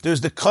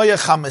 There's the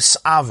koyach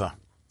hamisava.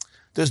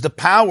 There's the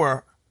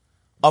power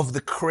of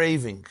the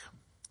craving.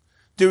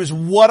 There is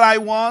what I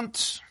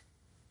want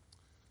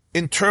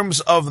in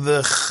terms of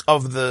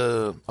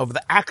the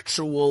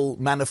actual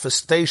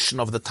manifestation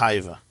of the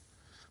taiva.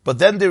 But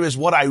then there is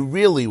what I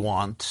really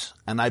want,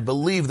 and I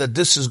believe that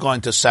this is going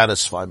to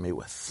satisfy me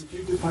with. Did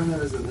you define that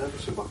as a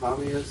nefesh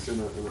bahamiyas in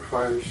a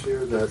prior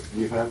shir, that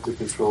you have to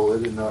control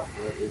it and not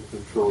let it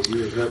control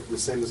you? Is that the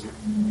same as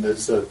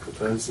koyach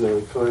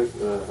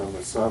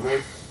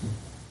hamasav?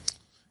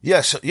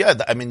 Yes, yeah.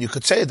 I mean, you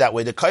could say it that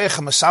way. The koyach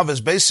hamasav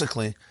is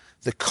basically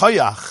the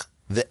koyach,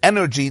 the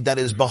energy that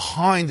is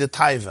behind the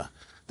taiva,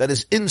 that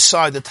is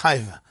inside the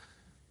taiva.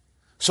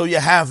 So you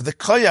have the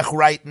koyach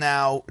right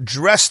now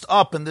dressed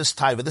up in this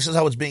taiva. This is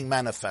how it's being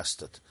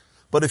manifested.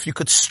 But if you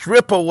could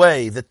strip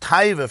away the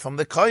taiva from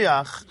the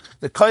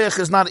koyach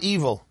is not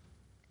evil.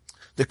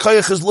 The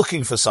koyach is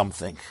looking for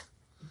something.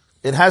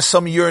 It has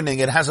some yearning.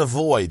 It has a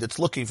void. It's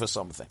looking for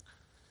something.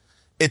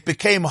 It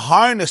became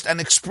harnessed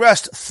and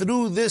expressed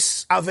through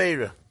this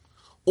aveira,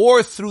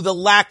 or through the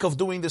lack of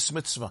doing this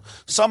mitzvah.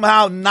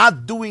 Somehow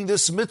not doing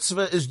this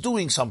mitzvah is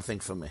doing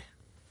something for me.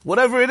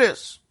 Whatever it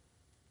is.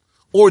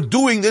 Or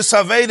doing this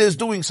Aveda is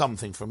doing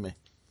something for me.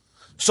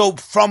 So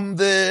from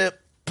the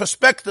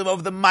perspective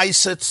of the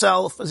Maisa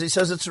itself, as he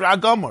says, it's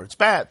Ra'agomor, it's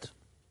bad.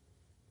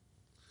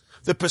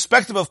 The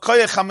perspective of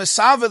Koyach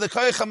HaMesava, the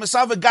Koyach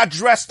HaMesava got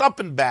dressed up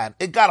in bad.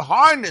 It got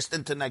harnessed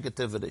into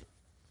negativity.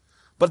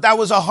 But that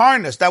was a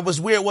harness. That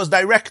was where it was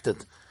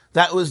directed.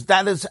 That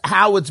is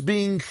how it's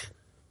being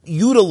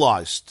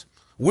utilized.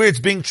 where it's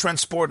being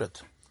transported.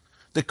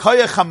 The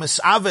koyach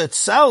hamisava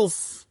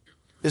itself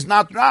is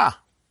not ra.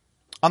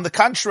 On the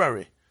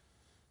contrary,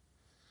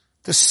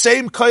 the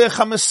same koyach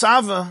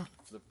hamisava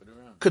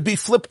could be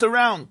flipped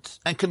around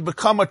and can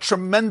become a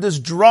tremendous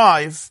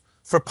drive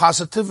for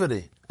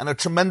positivity and a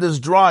tremendous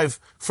drive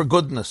for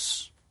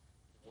goodness.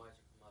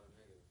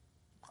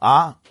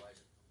 So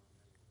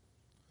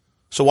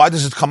why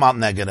does it come out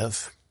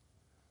negative?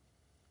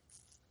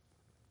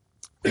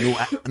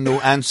 New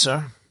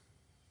answer.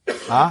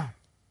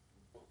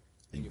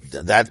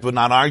 That we're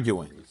not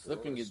arguing.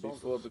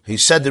 He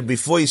said it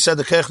before. He said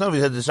the koyach nov. He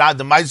said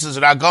the ma'ases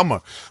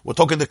ragomer. We're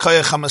talking the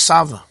koyach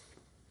hamasava.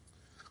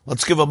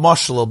 Let's give a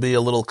mashal. It'll be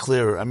a little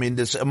clearer. I mean,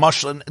 this a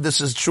mashal, and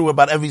this is true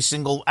about every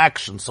single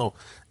action. So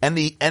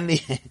any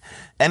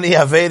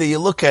aveda you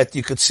look at,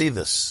 you could see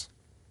this.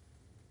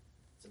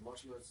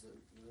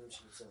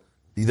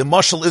 The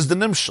mashal is the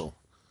nimshal.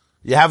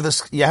 You have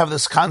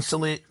this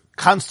constantly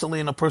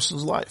in a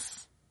person's life.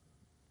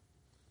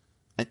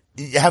 And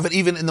you have it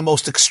even in the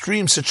most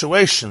extreme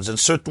situations, and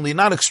certainly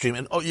not extreme.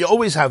 And you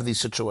always have these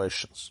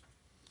situations.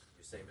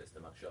 You're saying it's the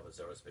machshava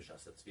zoros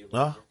b'shas tzvila?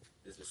 Huh?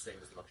 It's the same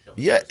as the machshava.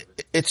 Yeah,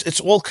 it's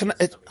all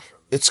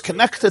it's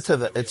connected to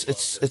that.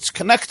 It's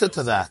connected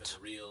to that.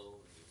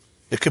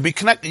 It could be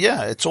connected.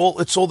 Yeah, it's all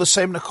the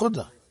same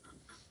nekuda.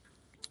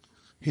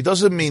 He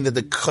doesn't mean that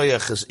the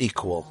koyach is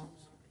equal.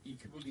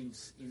 Equal in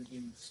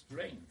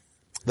strength.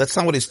 That's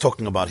not what he's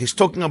talking about. He's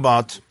talking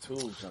about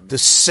the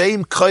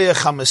same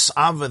koyach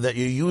hamisava that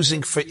you're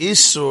using for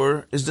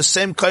isur is the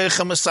same koyach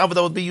hamisava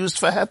that would be used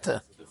for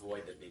heta. The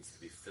void that needs to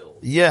be filled.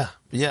 Yeah.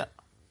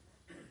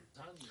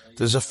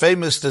 There's a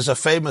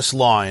famous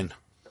line.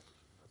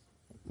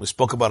 We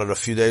spoke about it a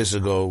few days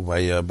ago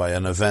by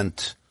an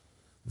event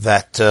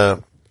that.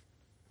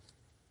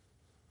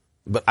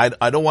 But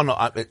I don't want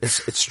to.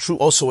 It's true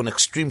also in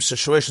extreme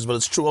situations, but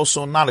it's true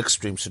also in not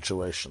extreme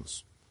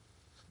situations.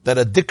 That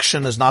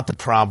addiction is not the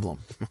problem.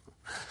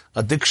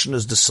 Addiction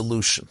is the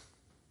solution.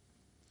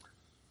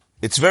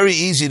 It's very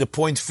easy to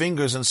point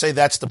fingers and say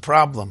that's the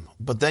problem,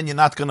 but then you're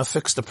not going to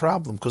fix the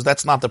problem because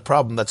that's not the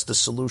problem, that's the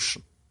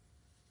solution.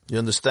 You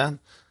understand?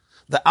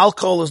 The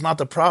alcohol is not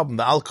the problem,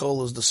 the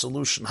alcohol is the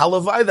solution.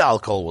 Halavai, the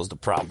alcohol was the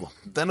problem.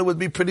 Then it would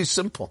be pretty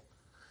simple.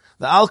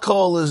 The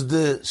alcohol is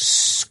the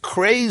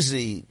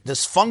crazy,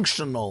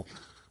 dysfunctional,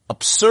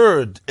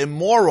 absurd,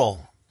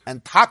 immoral,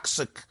 and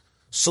toxic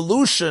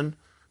solution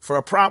for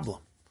a problem.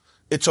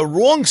 It's a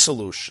wrong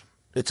solution.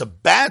 It's a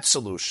bad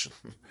solution.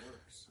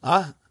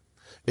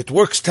 It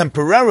works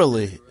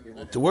temporarily.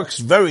 It works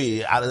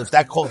if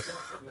that called.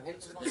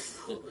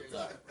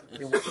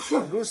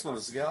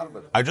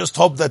 I just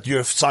hope that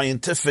your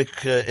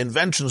scientific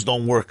inventions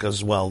don't work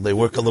as well. They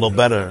work a little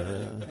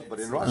better.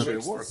 But in Russia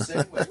it works.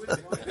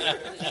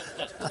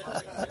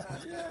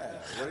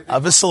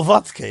 A bissel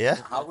vodka, yeah?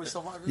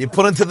 You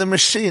put into the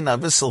machine a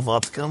bissel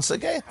vodka and say,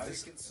 okay.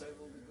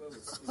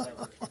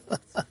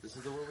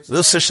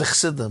 Russische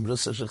Chassidim.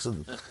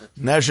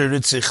 Neže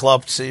Ritzi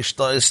chlapci,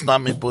 što je s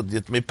nami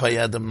budjet, mi pa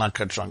jedem na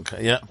kačanka,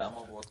 ja?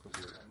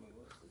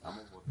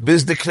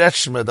 Bis de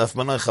krečme, darf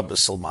man euch a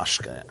bissel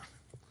maschka, ja?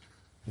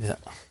 Yeah.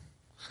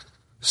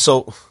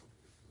 So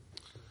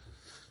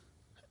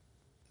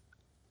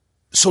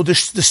the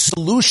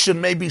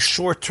solution may be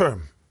short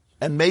term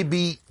and may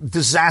be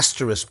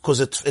disastrous because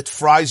it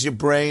fries your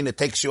brain, it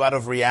takes you out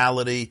of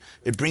reality,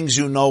 it brings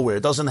you nowhere,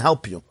 it doesn't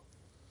help you.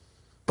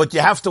 But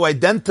you have to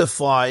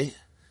identify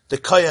the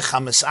koyach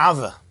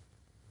hamisava.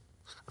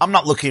 I'm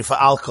not looking for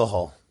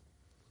alcohol.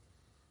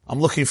 I'm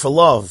looking for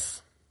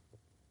love.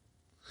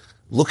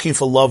 Looking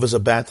for love is a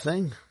bad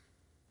thing.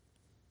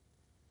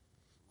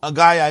 A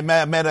guy, I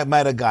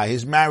met a guy,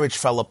 his marriage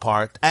fell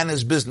apart and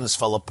his business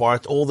fell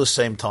apart all the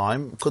same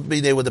time. Could be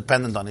they were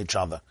dependent on each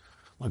other.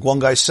 Like one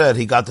guy said,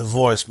 he got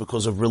divorced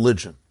because of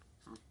religion.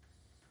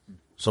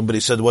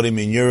 Somebody said, what do you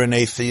mean? You're an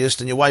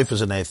atheist and your wife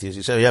is an atheist.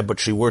 He said, yeah, but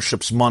she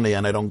worships money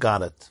and I don't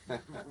got it.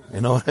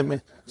 You know what I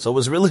mean? So it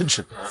was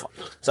religion.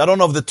 So I don't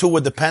know if the two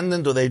were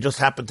dependent or they just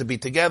happened to be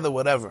together,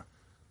 whatever.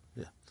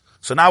 Yeah.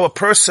 So now a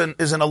person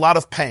is in a lot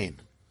of pain.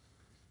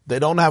 They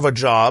don't have a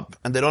job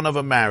and they don't have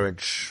a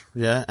marriage.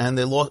 Yeah. And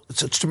they lost,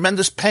 it's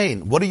tremendous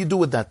pain. What do you do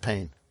with that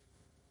pain?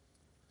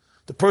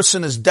 The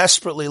person is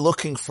desperately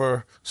looking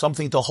for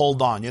something to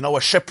hold on. You know,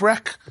 a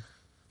shipwreck?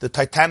 The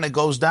Titanic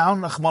goes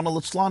down, Rachmana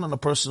litzlan, in a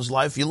person's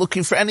life. You're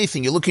looking for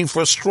anything. You're looking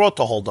for a straw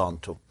to hold on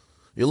to.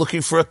 You're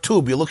looking for a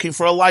tube. You're looking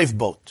for a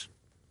lifeboat.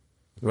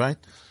 Right?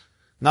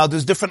 Now,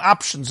 there's different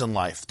options in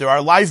life. There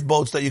are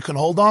lifeboats that you can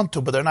hold on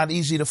to, but they're not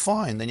easy to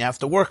find, and you have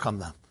to work on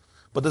them.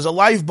 But there's a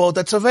lifeboat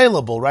that's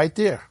available right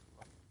there.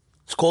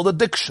 It's called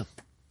addiction.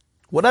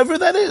 Whatever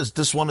that is.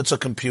 This one, it's a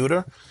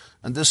computer.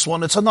 And this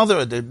one, it's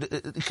another.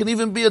 It can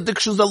even be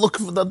addictions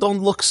that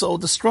don't look so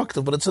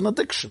destructive, but it's an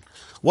addiction.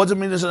 What does it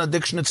mean it's an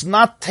addiction? It's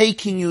not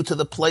taking you to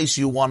the place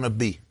you want to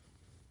be.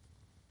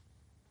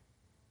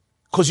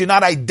 Because you're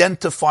not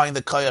identifying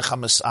the koyach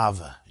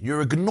hamisava. You're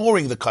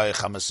ignoring the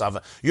koyach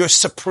hamisava. You're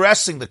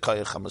suppressing the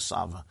koyach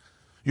hamisava.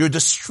 You're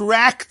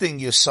distracting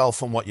yourself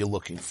from what you're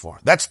looking for.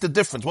 That's the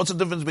difference. What's the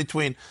difference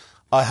between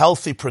a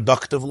healthy,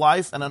 productive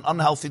life and an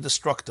unhealthy,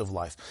 destructive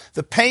life.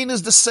 The pain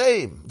is the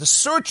same. The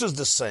search is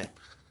the same.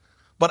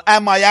 But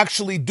am I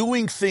actually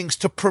doing things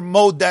to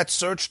promote that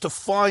search, to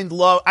find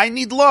love? I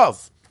need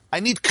love. I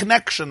need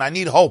connection. I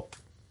need hope.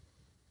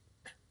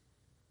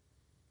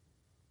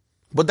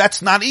 But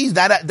that's not easy.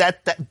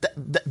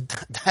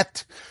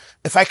 That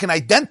if I can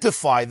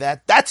identify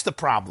that, that's the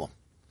problem.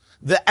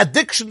 The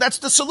addiction, that's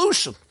the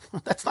solution.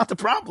 That's not the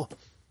problem.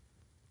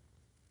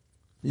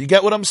 You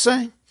get what I'm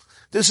saying?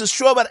 This is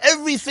true about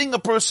everything a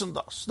person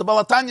does. The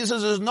Baal HaTanya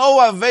says there's no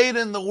Aved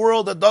in the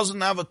world that doesn't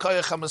have a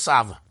Koyach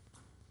HaMesava.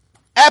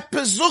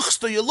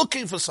 Epezuchsta, you're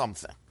looking for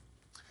something.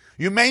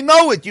 You may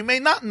know it, you may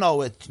not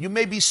know it. You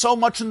may be so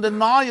much in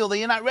denial that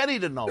you're not ready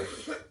to know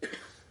it.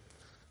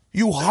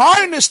 You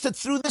harnessed it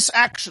through this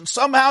action.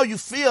 Somehow you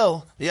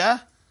feel, yeah?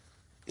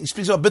 He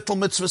speaks about Bittul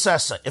Mitzvah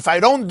Sesa. If I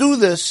don't do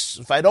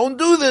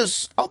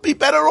this, I'll be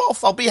better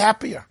off, I'll be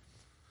happier.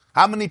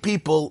 How many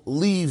people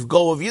leave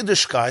go of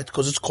Yiddishkeit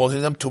because it's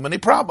causing them too many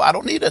problems? I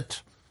don't need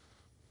it.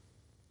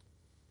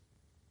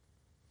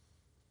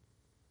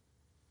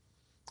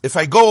 If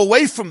I go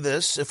away from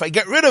this, if I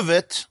get rid of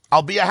it,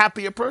 I'll be a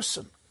happier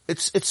person.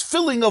 It's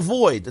filling a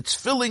void. It's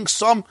filling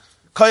some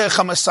Koyach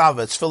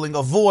HaMesava. It's filling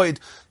a void.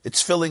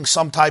 It's filling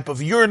some type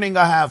of yearning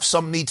I have,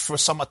 some need for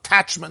some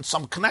attachment,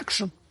 some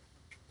connection.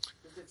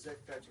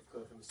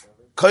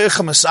 Koyach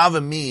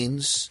HaMesava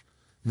means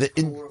the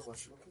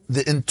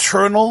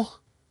internal,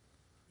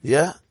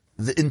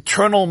 the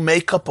internal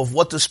makeup of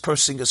what this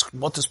person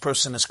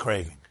is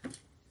craving,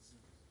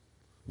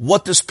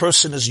 what this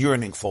person is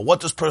yearning for,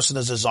 what this person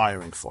is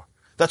desiring for.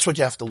 That's what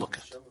you have to look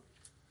at.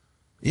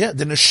 Yeah,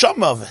 the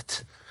neshama of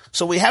it.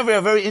 So we have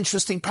a very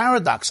interesting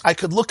paradox. I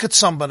could look at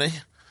somebody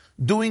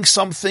doing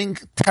something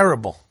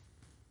terrible,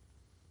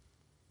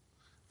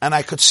 and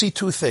I could see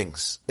two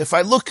things. If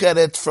I look at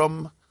it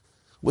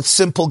with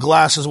simple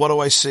glasses, what do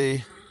I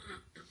see?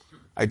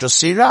 I just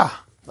see Ra.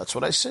 That's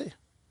what I see.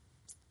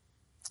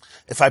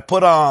 If I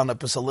put on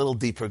a little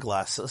deeper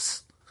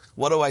glasses,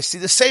 what do I see?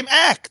 The same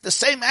act,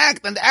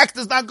 and the act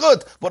is not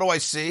good. What do I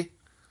see?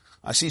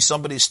 I see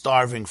somebody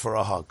starving for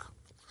a hug.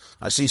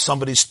 I see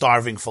somebody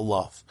starving for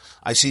love.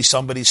 I see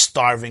somebody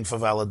starving for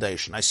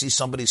validation. I see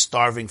somebody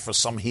starving for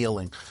some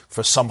healing,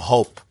 for some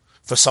hope,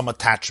 for some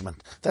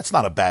attachment. That's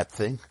not a bad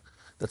thing.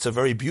 That's a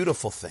very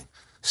beautiful thing.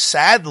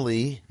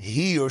 Sadly,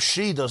 he or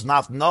she does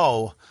not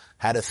know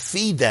how to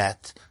feed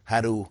that, how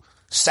to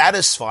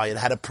satisfy it,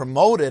 how to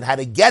promote it, how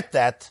to get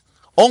that,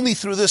 only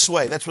through this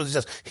way. That's what he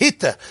says.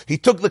 Hita. He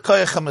took the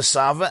Koyach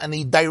HaMesava and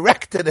he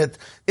directed it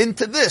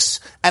into this.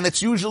 And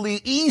it's usually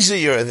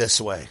easier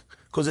this way,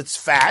 because it's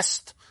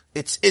fast,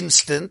 it's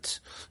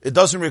instant, it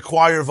doesn't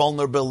require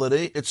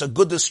vulnerability, it's a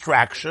good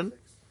distraction,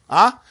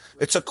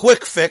 it's a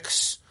quick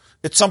fix,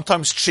 it's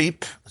sometimes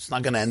cheap, it's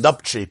not going to end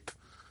up cheap,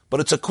 but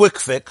it's a quick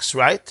fix,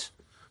 right?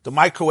 The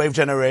microwave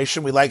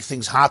generation, we like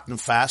things hot and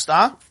fast,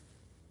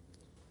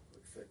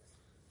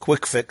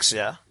 Quick fix,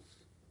 yeah.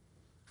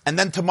 And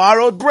then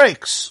tomorrow it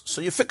breaks,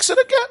 so you fix it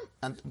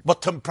again.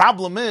 But the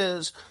problem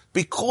is,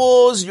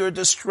 because your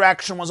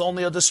distraction was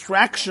only a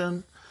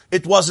distraction,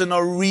 it wasn't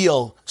a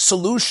real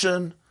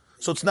solution,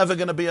 so it's never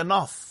going to be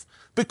enough.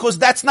 Because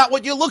that's not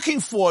what you're looking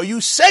for.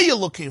 You say you're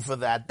looking for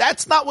that.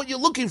 That's not what you're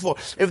looking for.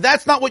 If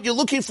that's not what you're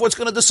looking for, it's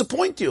going to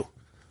disappoint you.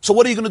 So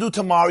what are you going to do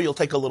tomorrow? You'll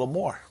take a little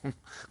more.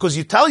 Because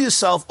you tell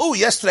yourself, oh,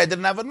 yesterday I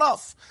didn't have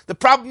enough. The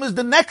problem is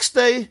the next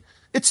day,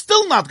 it's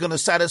still not going to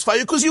satisfy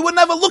you because you were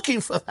never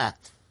looking for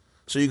that.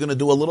 So you're going to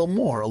do a little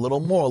more, a little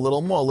more, a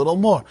little more, a little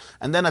more.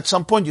 And then at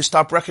some point you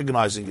stop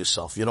recognizing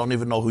yourself. You don't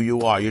even know who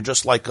you are. You're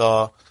just like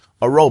a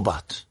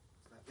robot.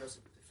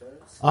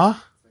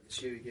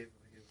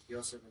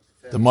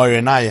 The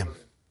Morinayim.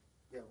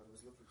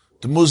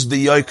 The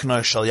Muzdi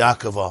Yoikner Shal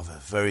Yaakov Ave.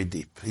 Very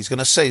deep. He's going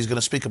to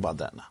speak about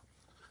that now.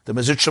 The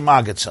Mezritcher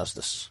Maggid says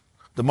this.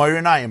 The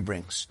Morinayim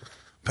brings.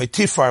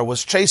 Potiphar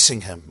was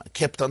chasing him.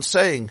 Kept on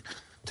saying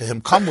to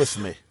him, come with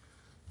me.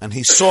 And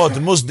he saw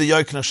the Muzdi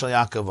Yoikner Shal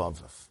Yaakov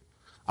Ave.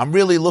 I'm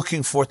really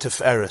looking for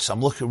Tiferes.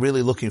 I'm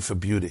really looking for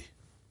beauty.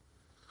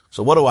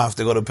 So what do I have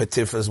to go to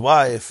Potiphar's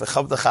wife?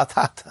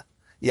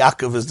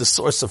 Yaakov is the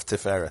source of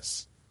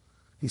Tiferes.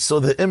 He saw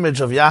the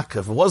image of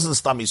Yaakov. It wasn't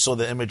Stam he saw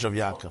the image of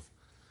Yaakov.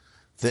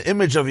 The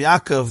image of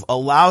Yaakov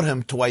allowed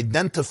him to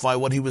identify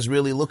what he was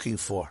really looking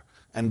for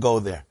and go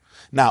there.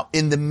 Now,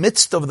 in the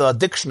midst of the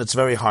addiction, it's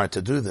very hard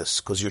to do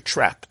this because you're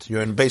trapped.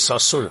 You're in Beis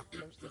Asura.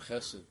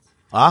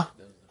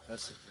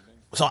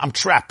 So I'm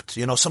trapped.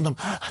 Sometimes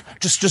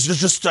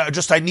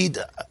I need,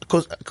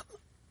 because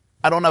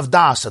I don't have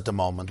das at the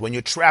moment. When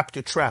you're trapped,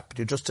 you're trapped.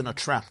 You're just in a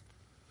trap.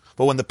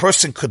 But when the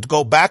person could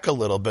go back a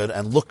little bit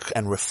and look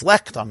and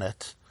reflect on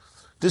it,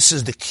 this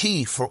is the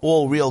key for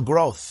all real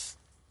growth.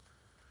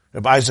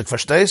 Rabbi Isaac,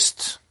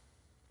 verstehst?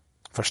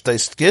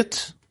 Verstehst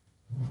git?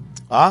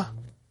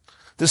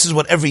 This is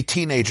what every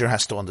teenager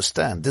has to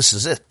understand. This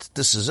is it.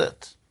 This is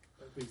it.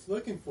 But if he's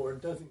looking for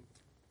it,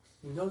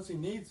 he knows he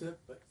needs it,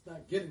 but he's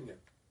not getting it.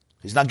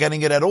 He's not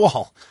getting it at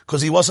all,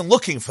 because he wasn't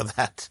looking for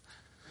that.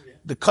 Yeah.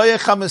 The Koyach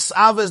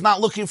HaMesava is not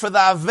looking for the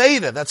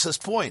Aveda. That's his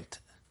point.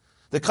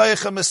 The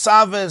Koyach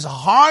HaMesaveh is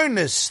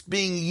harnessed,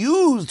 being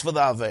used for the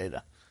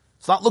Aveda.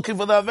 It's not looking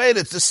for the Aveda.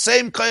 It's the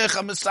same Koyach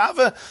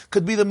HaMesaveh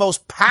could be the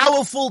most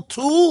powerful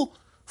tool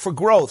for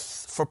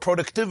growth, for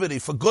productivity,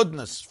 for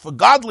goodness, for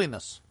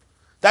godliness.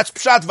 That's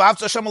Pshat.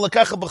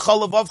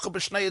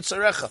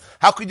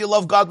 How could you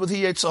love God with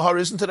Yetzer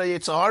Hara? Isn't it a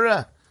Yetzer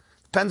Hara?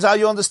 Depends how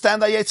you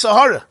understand a Yetzer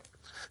Hara.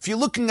 If you're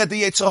looking at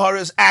the Yetzer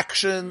Hara's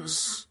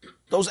actions,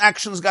 those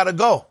actions gotta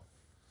go.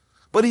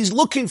 But he's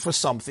looking for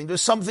something.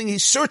 There's something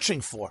he's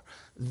searching for.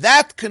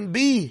 That can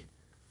be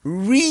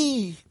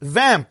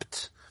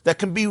revamped. That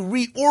can be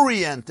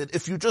reoriented.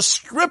 If you just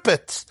strip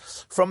it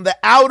from the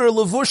outer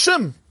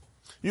levushim,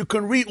 you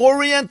can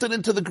reorient it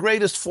into the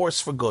greatest force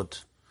for good.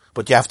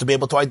 But you have to be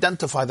able to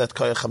identify that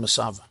Koyach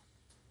HaMesaveh.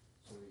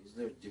 So is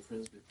there a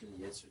difference between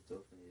Yetzer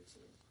Tov and Yetzer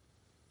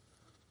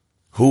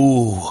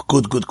Hara?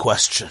 Good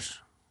question.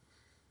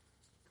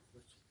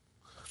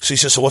 So he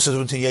says, so what's the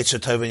difference between Yetzer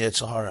Tov and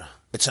Yetzer Hara?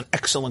 It's an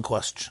excellent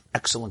question.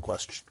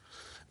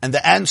 And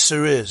the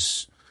answer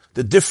is,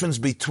 the difference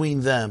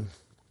between them,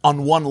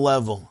 on one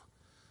level,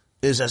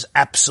 is as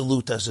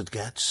absolute as it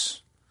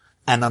gets.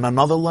 And on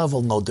another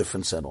level, no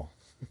difference at all.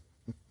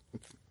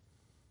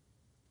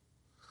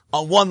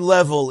 On one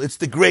level, it's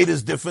the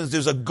greatest difference.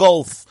 There's a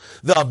gulf.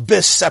 The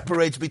abyss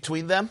separates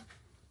between them.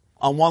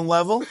 On one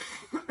level.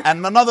 And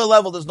on another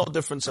level, there's no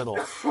difference at all.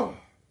 Both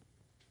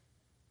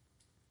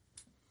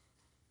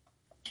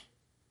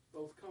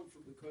come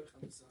from the Koyach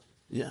HaMesaveh.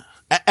 Yeah.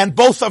 And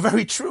both are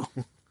very true.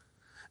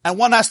 And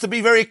one has to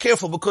be very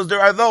careful because there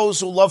are those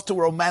who love to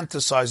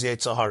romanticize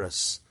Yetzer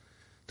Haras.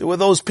 There were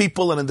those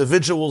people and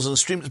individuals and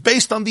streams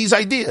based on these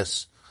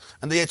ideas.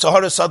 And the Yetzer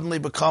Hara suddenly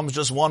becomes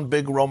just one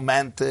big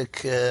romantic,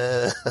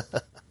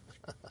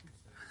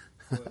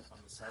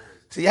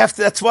 So you have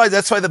to, that's why the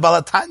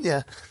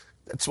Balatanya,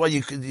 that's why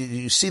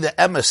you see the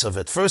emes of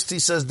it. First he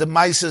says, the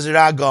mais is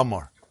Ra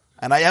Gomor.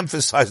 And I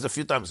emphasized a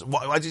few times,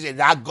 why did you say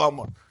Ra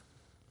Gomor?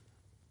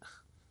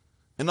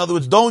 In other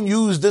words, don't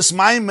use this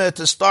maimah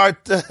to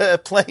start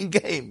playing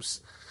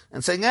games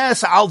and saying,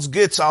 yes, alts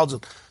gits,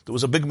 alts. There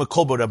was a big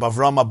Mekober, Rabbi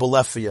Avram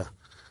Abulefia.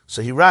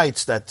 So he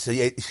writes that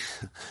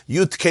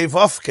Yud Kei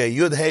Vavke,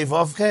 Yud Hei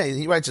Vavke.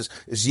 He writes this,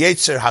 is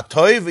Yetzer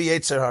HaTov or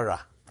Yetzer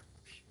Hara?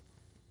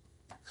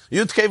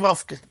 Yud Kei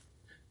Vavke.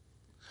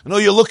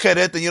 You look at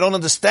it and you don't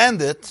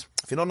understand it.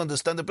 If you don't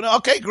understand it,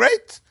 okay,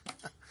 great.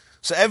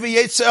 So every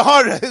Yetzer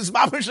Hara is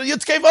Mamash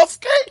Yud Kei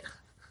Vavke.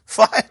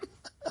 Fine.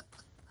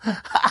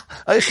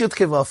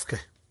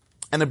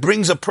 And it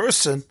brings a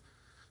person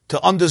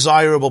to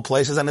undesirable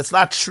places, and it's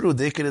not true.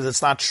 The ikid is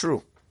it's not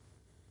true.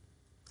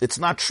 It's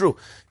not true.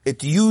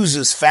 It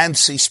uses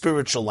fancy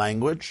spiritual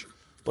language,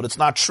 but it's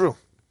not true.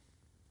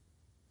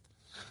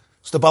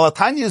 So the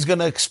Balatanya is going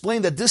to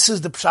explain that this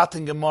is the Pshat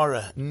in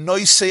Gemara,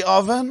 Noisei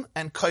Oven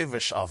and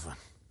Koivish Oven.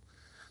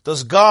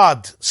 Does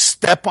God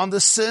step on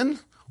the sin,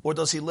 or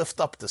does he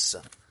lift up the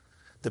sin?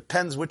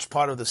 Depends which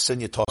part of the sin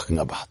you're talking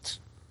about.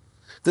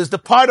 There's the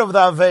part of the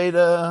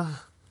Aveda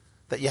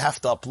that you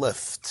have to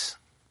uplift.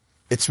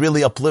 It's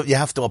really uplift. You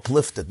have to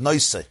uplift it,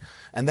 noisei.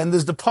 And then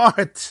there's the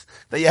part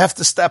that you have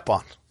to step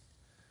on.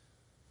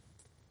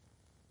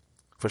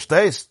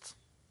 Verstehst?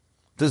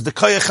 There's the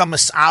koyach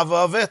HaMesaveh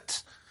of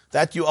it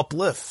that you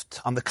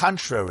uplift. On the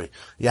contrary,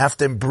 you have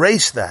to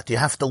embrace that. You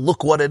have to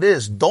look what it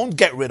is. Don't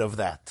get rid of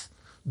that.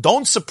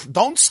 Don't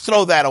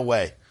throw that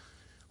away.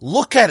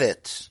 Look at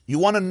it. You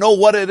want to know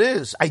what it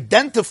is.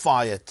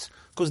 Identify it.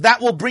 Because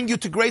that will bring you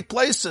to great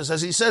places.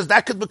 As he says,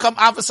 that could become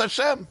Avos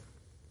Hashem.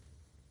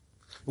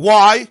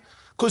 Why?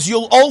 Because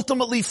you'll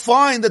ultimately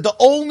find that the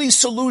only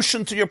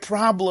solution to your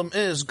problem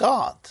is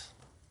God.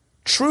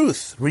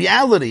 Truth,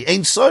 reality,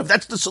 Ein Sof,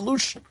 that's the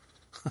solution.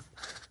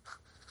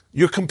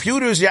 Your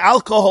computers, your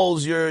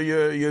alcohols,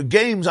 your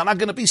games are not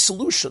going to be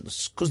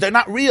solutions. Because they're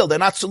not real, they're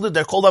not solutions,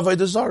 they're called Avodah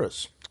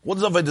Zaras. What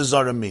does Avodah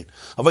Zarah mean?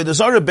 Avodah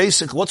Zarah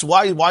basically,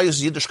 why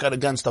is Yiddishkeit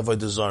against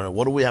Avodah Zarah?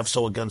 What do we have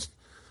so against?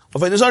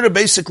 Avodah Zarah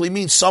basically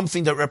means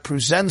something that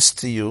represents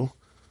to you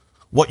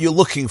what you're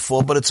looking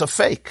for, but it's a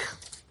fake.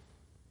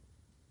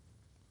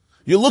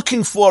 You're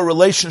looking for a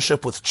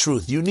relationship with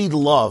truth. You need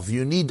love.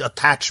 You need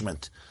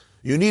attachment.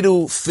 You need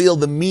to feel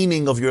the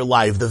meaning of your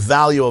life, the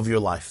value of your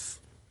life.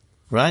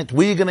 Right?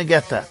 Where are you going to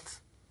get that?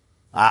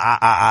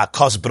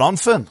 Kos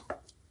Bronfen?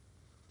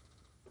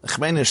 Ich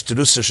meine, nicht die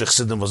russische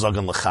Chassidim, was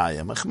sagen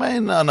L'chaim. Ich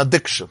meine, an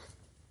addiction.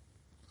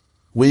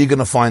 Where are you going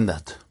to find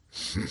that?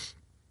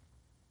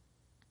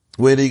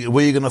 Where are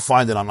you going to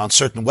find it? On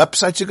certain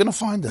websites you're going to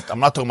find it. I'm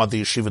not talking about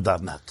the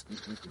yeshiva.net.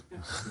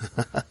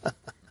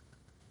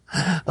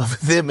 Over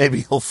there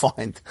maybe you'll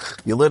find.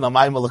 You learn on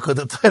Ma'amar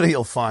L'Kudat Torah,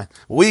 you'll find.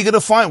 Where are you going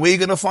to find? Where are you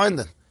going to find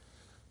it?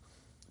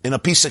 In a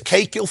piece of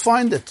cake you'll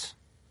find it.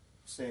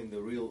 Saying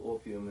the real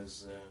opium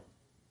is...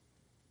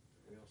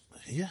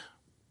 Yeah.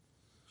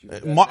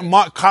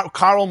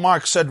 Karl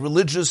Marx said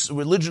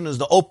religion is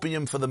the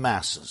opium for the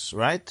masses,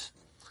 right?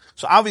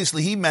 So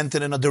obviously he meant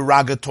it in a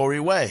derogatory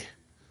way.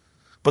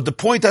 But the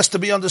point has to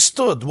be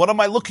understood. What am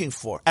I looking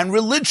for? And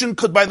religion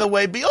could, by the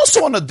way, be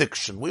also an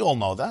addiction. We all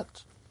know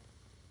that.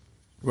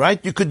 Right?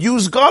 You could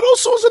use God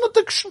also as an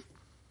addiction.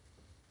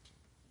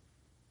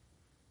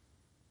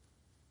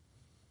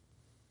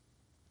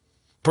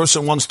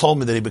 person once told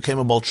me that he became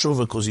a Baal Tshuva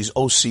because he's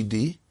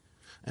OCD,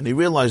 and he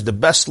realized the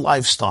best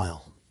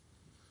lifestyle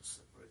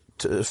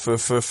for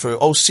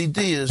OCD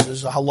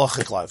is a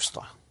halachic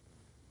lifestyle.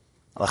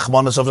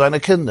 Rachmanis auf seine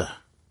Kinder.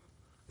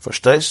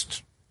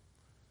 Verstehst?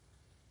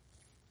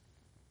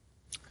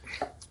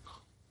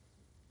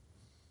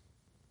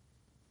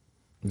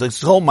 The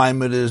whole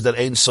maimer is that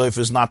Ein Sof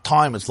is not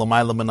time, it's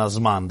L'mayla min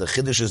hazman. The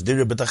Chiddush is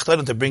Dira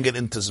b'tachtonim to bring it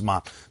into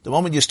Zman. The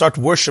moment you start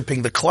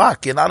worshipping the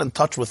clock, you're not in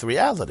touch with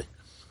reality.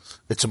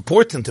 It's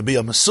important to be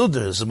a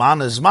Masudar.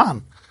 Zman is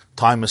Zman.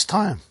 Time is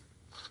time.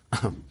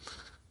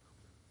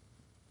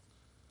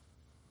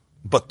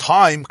 But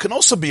time can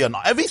also be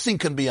everything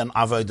can be an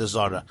Avodah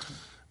Zarah.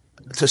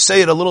 To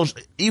say it a little,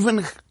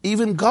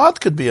 even God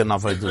could be an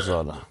Avodah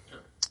Zarah.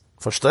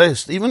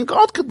 Verstehst? Even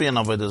God could be an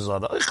Avodah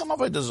Zarah. Ich am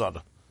Avodah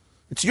Zarah.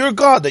 It's your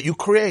God that you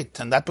create,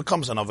 and that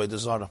becomes an Avodah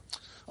Zarah.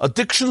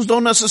 Addictions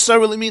don't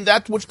necessarily mean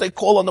that which they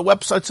call on the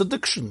websites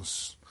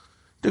addictions.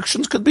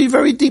 Addictions could be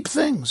very deep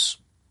things.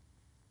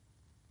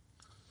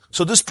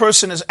 So this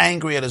person is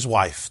angry at his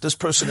wife. This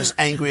person is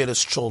angry at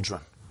his children,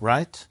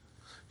 right?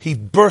 He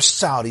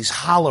bursts out, he's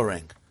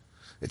hollering.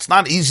 It's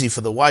not easy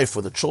for the wife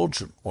or the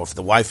children, or if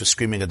the wife is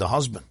screaming at the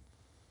husband.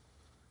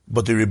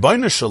 But the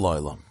Ribbono Shel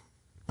Olam,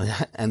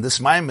 and this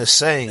Maim is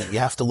saying, you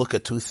have to look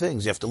at two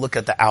things. You have to look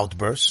at the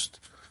outburst.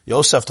 You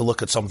also have to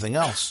look at something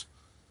else.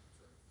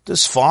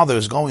 This father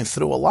is going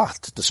through a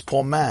lot. This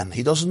poor man,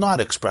 he does not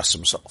express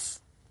himself.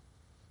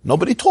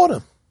 Nobody taught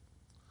him.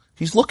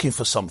 He's looking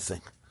for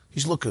something.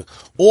 He's looking.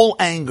 All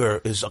anger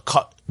is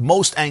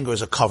most anger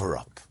is a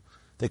cover-up.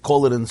 They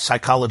call it in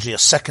psychology a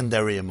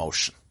secondary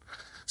emotion.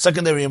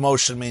 Secondary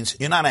emotion means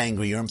you're not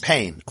angry, you're in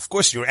pain. Of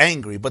course you're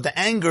angry, but the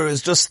anger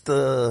is just,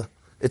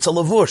 it's a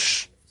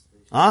lavush.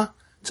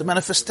 It's a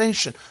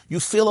manifestation. You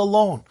feel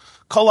alone.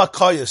 Kol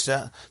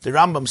HaKoyos, the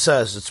Rambam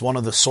says, it's one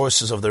of the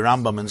sources of the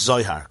Rambam in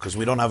Zohar, because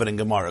we don't have it in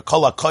Gemara.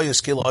 Kol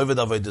HaKoyos kil oved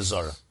avodah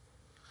zarah.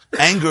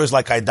 Anger is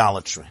like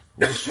idolatry.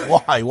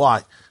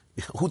 Why?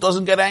 Who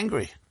doesn't get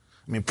angry?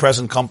 I mean,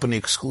 present company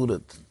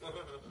excluded.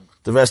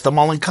 The rest are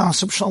only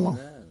concept shalom.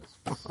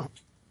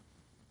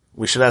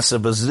 We should ask a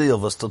Bazil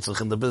was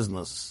tutzich in the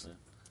business.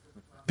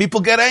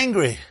 People get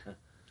angry.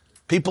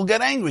 People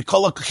get angry.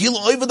 What,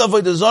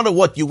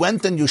 you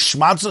went and you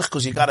schmatzich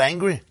because you got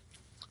angry?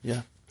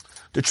 Yeah.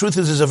 The truth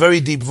is, it's a very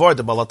deep word.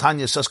 The Baal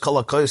HaTanya says,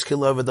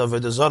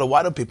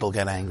 why do people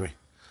get angry?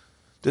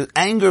 The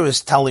anger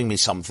is telling me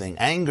something.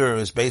 Anger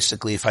is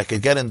basically, if I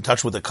could get in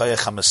touch with the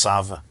Koyach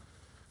HaMesava,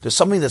 there's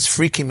something that's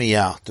freaking me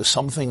out. There's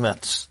something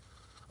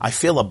I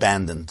feel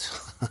abandoned.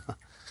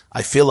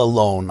 I feel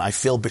alone. I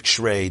feel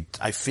betrayed.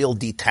 I feel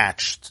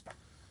detached.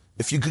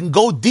 If you can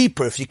go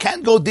deeper, if you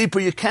can't go deeper,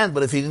 you can,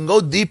 but if you can go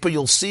deeper,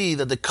 you'll see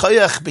that the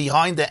koyach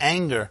behind the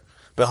anger,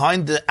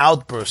 behind the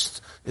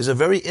outburst, is a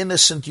very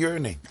innocent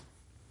yearning.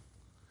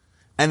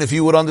 And if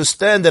you would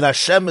understand that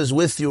Hashem is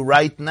with you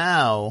right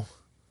now,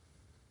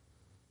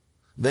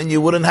 then you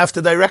wouldn't have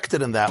to direct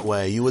it in that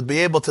way. You would be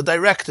able to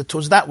direct it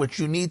towards that which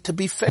you need to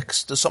be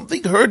fixed. There's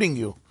something hurting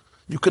you.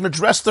 You can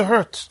address the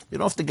hurt. You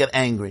don't have to get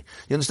angry.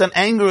 You understand?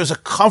 Anger is a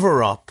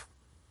cover-up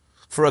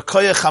for a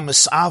koyach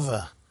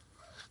ha'misava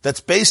that's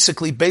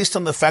basically based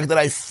on the fact that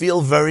I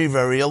feel very,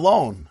 very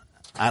alone.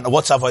 And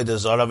what's Avodah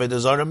Zarah? Avodah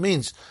Zarah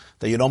means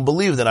that you don't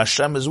believe that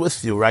Hashem is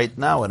with you right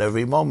now at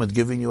every moment,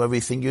 giving you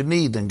everything you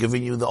need and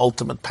giving you the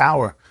ultimate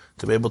power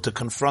to be able to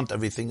confront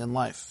everything in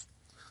life.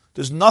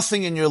 There's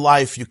nothing in your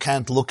life you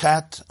can't look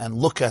at and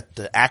look at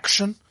the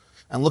action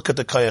and look at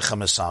the Koyach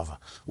HaMesava.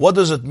 What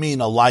does it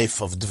mean, a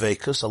life of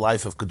Dveikus, a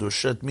life of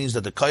Kedusha? It means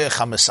that the Koyach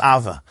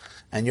HaMesava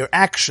and your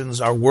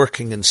actions are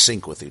working in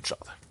sync with each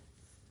other.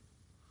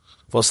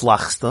 Was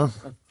lachst du?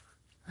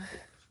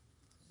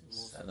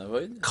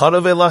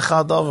 Karave lach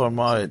hadavar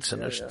ma'it,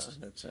 nicht.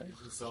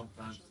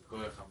 Sometimes the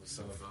Koyach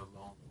HaMesava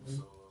alone,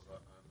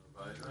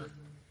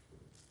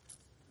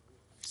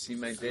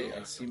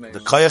 the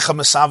Koyach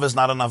HaMesava is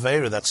not an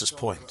Aveira, that's his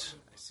point.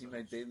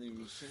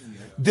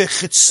 The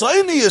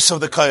chitzonius of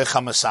the Koyach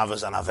HaMesava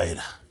is an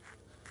Aveira.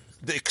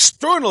 The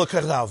external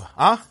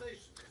Koyach,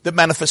 the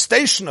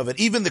manifestation of it,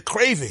 even the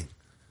craving,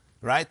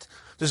 right?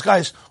 This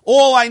guy's,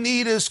 all I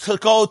need is to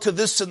go to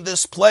this and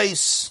this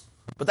place.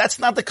 But that's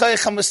not the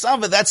Koyach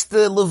HaMesava, that's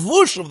the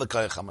levush of the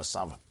Koyach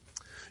HaMesava.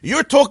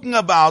 You're talking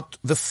about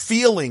the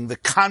feeling, the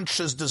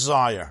conscious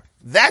desire.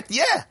 That,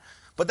 yeah,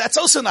 but that's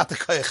also not the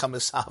Koyach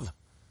HaMesava.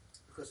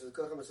 Because if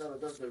the Koyach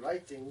HaMesava does the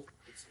right thing,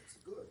 it's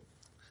good.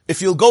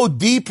 If you'll go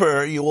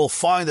deeper, you will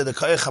find that the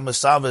Koyach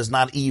HaMesava is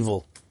not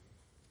evil.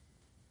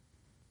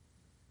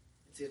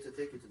 It's here to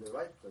take you to the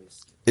right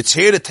place. It's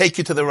here to take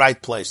you to the right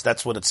place.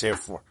 That's what it's here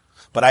for.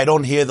 But I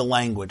don't hear the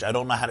language. I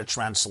don't know how to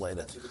translate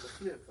it.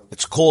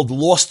 It's called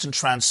lost in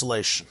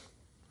translation.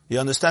 You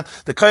understand?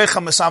 The Koyach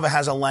HaMesava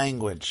has a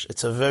language.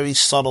 It's a very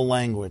subtle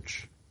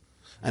language.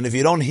 And if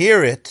you don't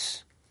hear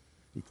it,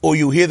 or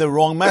you hear the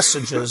wrong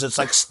messages, it's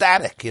like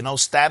static. You know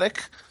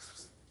static?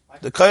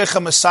 The Koyach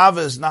HaMesava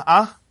is not,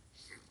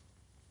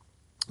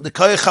 The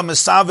Koyach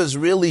HaMesava is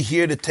really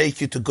here to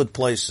take you to good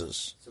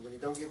places. So when you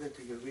don't give it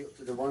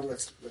to the one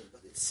that's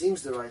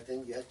seems the right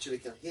thing, you actually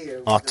can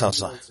hear.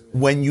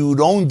 When you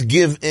don't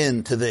give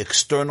in to the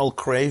external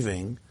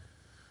craving,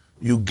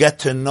 you get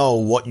to know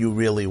what you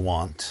really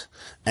want,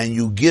 and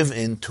you give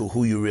in to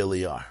who you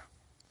really are.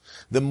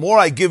 The more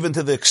I give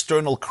into the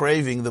external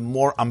craving, the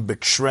more I'm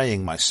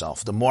betraying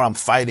myself, the more I'm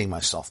fighting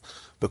myself,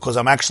 because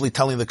I'm actually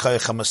telling the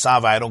Koyach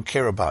HaMasava, I don't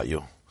care about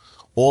you.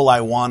 All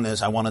I want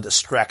is, I want to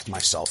distract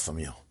myself from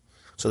you.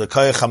 So the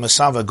Koyach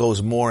HaMasava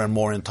goes more and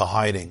more into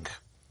hiding.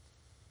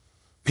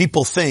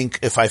 People think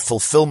if I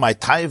fulfill my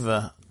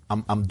taiva,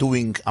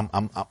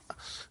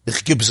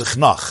 ich gebe sich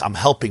nach, I'm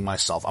helping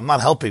myself. I'm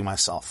not helping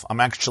myself. I'm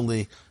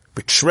actually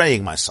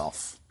betraying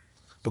myself.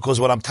 Because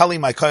what I'm telling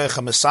my Koyach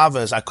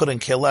HaMasava is, I couldn't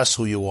care less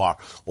who you are.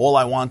 All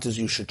I want is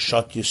you should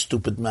shut your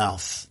stupid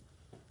mouth.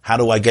 How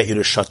do I get you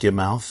to shut your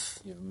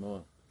mouth?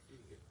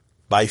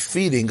 By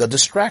feeding a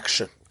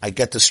distraction. I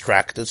get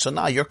distracted, so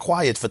now you're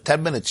quiet for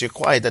 10 minutes, you're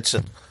quiet, that's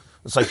it.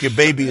 It's like your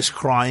baby is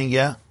crying,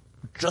 yeah?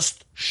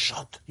 Just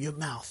shut your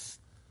mouth.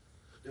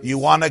 You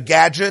want a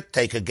gadget?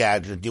 Take a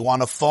gadget. You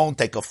want a phone?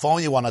 Take a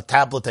phone. You want a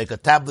tablet? Take a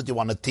tablet. You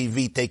want a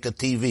TV? Take a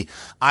TV.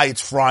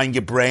 It's frying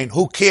your brain.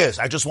 Who cares?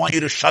 I just want you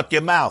to shut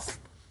your mouth.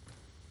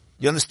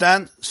 You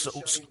understand? So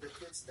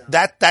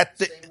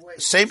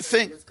same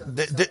thing.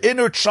 The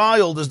inner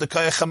child is the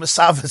Koyach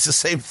HaMasava. It's the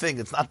same thing.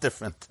 It's not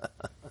different.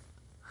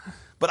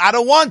 But I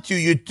don't want you.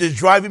 You're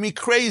driving me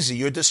crazy.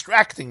 You're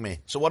distracting me.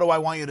 So what do I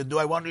want you to do?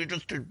 I want you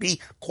just to be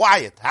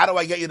quiet. How do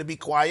I get you to be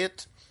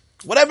quiet?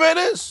 Whatever it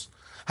is.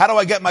 How do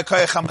I get my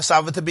Koyach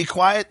HaMasava to be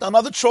quiet?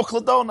 Another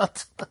chocolate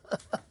donut.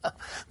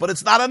 But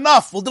it's not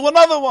enough. We'll do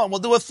another one. We'll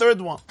do a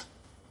third one.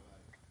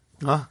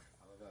 Huh?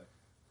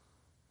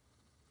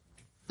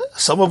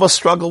 Some of us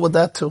struggle with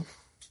that too.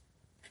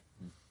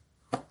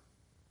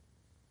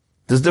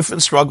 There's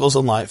different struggles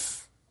in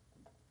life.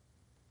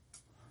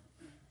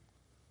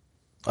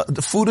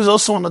 The food is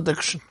also an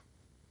addiction.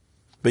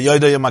 You're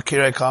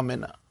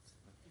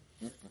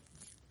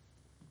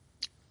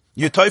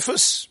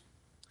typhus.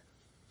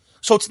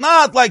 So it's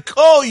not like,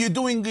 you're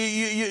doing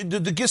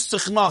the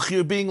gistichnach,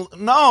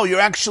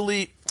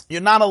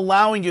 you're not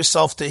allowing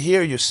yourself to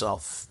hear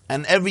yourself.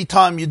 And every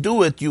time you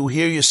do it, you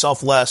hear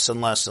yourself less and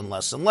less and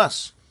less and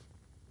less.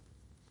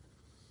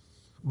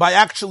 By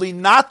actually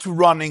not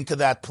running to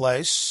that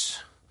place,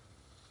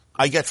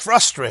 I get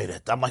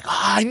frustrated. I'm like,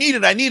 I need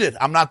it.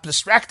 I'm not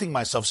distracting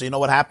myself. So you know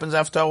what happens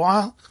after a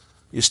while?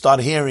 You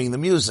start hearing the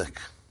music.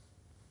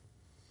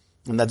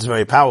 And that's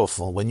very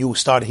powerful. When you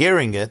start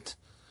hearing it,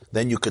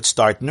 then you could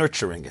start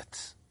nurturing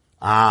it.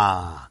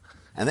 And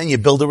then you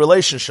build a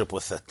relationship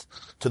with it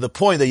to the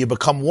point that you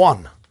become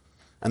one.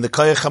 And the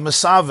Koyach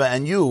HaMasava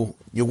and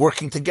you're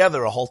working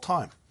together a whole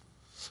time.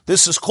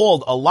 This is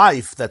called a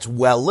life that's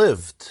well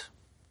lived.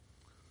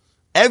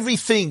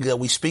 Everything that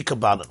we speak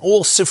about,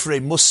 all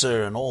Sifrei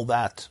Musar and all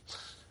that,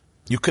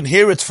 you can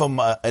hear it from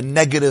a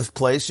negative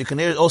place. You can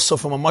hear it also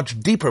from a much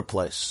deeper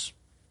place.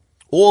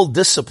 All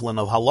discipline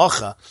of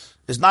halacha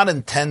is not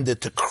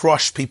intended to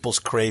crush people's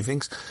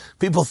cravings.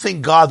 People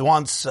think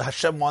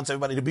Hashem wants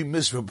everybody to be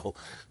miserable.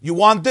 You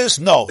want this?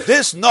 No.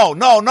 This? No,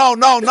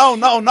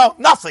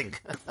 nothing.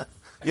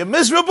 You're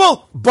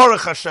miserable?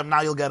 Baruch Hashem,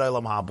 now you'll get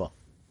Olam Haba.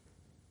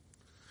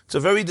 It's a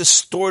very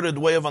distorted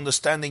way of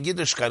understanding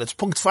Yiddishkeit. It's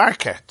punkt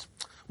farkert.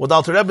 What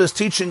Alter Rebbe is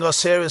teaching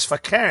us here is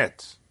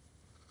fakert.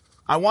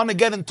 I want to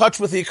get in touch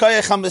with the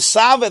Koyach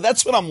HaMasava.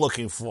 That's what I'm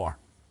looking for.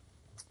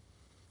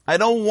 I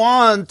don't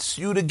want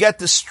you to get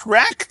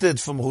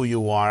distracted from who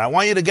you are. I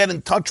want you to get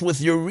in touch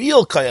with your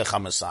real Koyach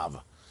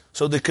HaMasava.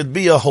 So there could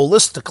be a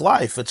holistic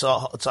life. It's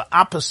an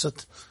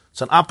opposite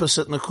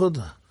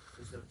nekuda.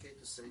 Is it okay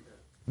to say that?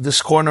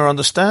 This corner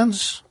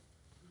understands?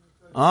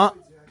 Toiv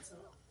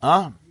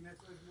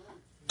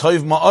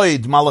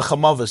ma'oid malach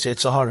hamavas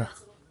yetzahara.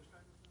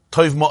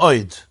 Toiv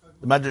ma'oid.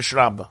 The Medrash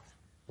Rabbah.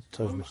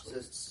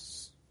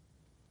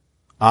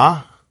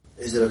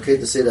 Is it okay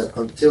to say that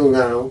until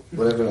now,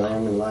 whatever I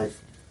am in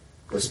life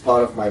was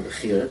part of my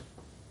Bechira?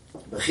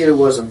 Bechira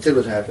was until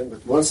it happened,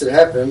 but once it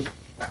happened,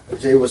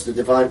 it was the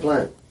divine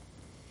plan.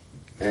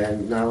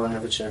 And now I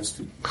have a chance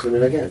to tune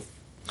it again.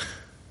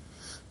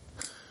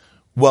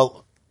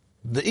 Well,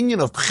 the inyan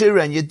of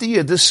Bechira and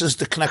Yediyah, this is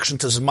the connection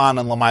to Zman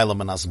and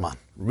Lamaylam and Azman.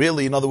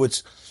 Really, in other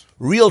words,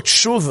 real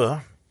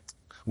tshuva,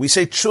 we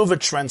say tshuva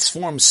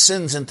transforms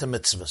sins into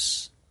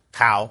mitzvahs.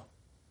 How?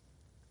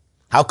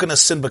 How can a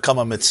sin become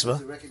a mitzvah?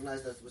 To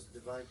recognize that it was the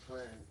divine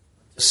plan.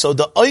 So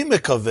the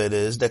oimik of it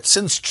is that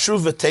since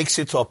tshuva takes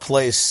you to a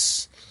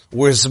place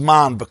where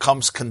Zman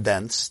becomes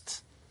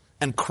condensed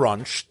and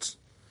crunched,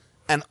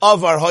 and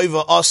Avar,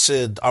 Hoiva,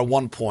 Asid are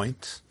 1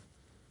 point,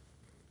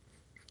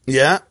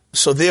 yeah?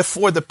 So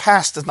therefore the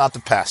past is not the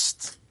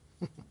past.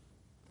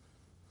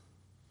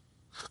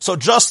 So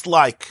just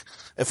like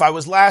if I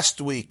was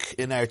last week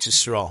in Eretz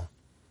Yisrael,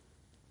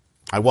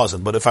 I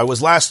wasn't, but if I was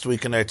last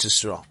week in Eretz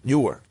Yisrael, you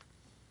were.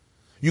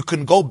 You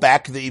can go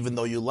back there even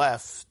though you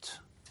left.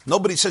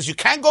 Nobody says you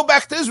can't go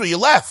back to Israel, you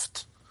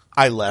left.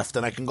 I left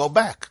and I can go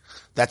back.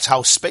 That's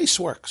how space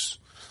works.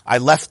 I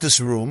left this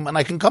room and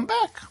I can come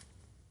back.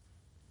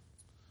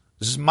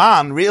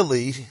 Zman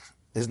really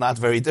is not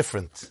very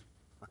different.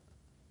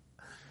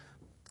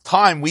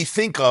 time we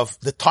think of,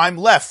 the time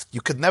left, you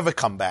could never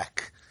come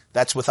back.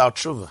 That's without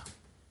tshuva.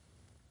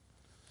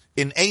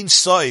 In Ein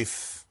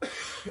Sof,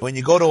 when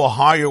you go to a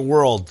higher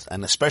world,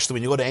 and especially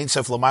when you go to Ein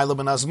Sof L'mayla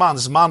ben Azman,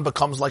 Zman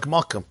becomes like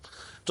Makam.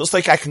 Just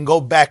like I can go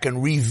back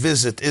and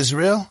revisit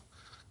Israel,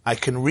 I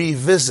can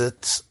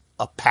revisit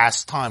a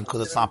past time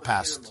because it's not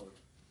past.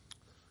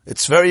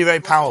 It's very,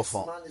 very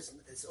powerful.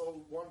 It's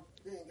all one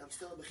thing. I'm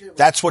still a Bechira.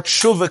 That's what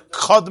Shuvah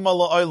Kadma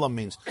La'olam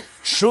means.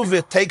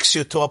 Shuvah takes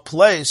you to a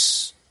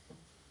place,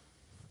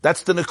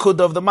 that's the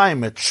Nekuda of the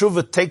Maimet.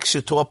 Shuvah takes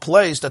you to a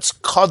place that's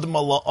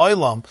Kadma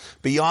La'olam,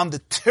 beyond the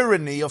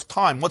tyranny of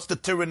time. What's the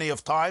tyranny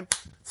of time?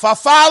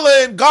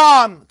 Fafalin,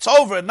 gone, it's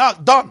over,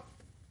 not done.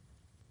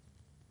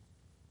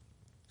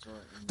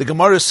 The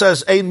Gemara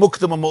says, Ein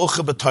mukdam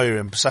ha'mu'ucha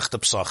b'toyrim, Pesachta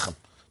Pesachim,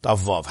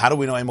 Davav. How do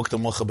we know Ein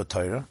mukdam ha'mu'ucha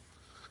b'toyrim?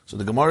 So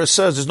the Gemara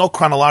says, there's no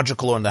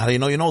chronological order. How do you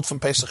know? You know it from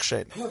Pesach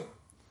Sheni.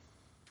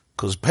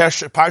 Because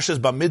Parshas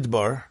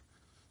Bamidbar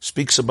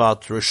speaks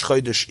about Rosh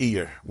Chodesh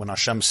Iyar, when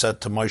Hashem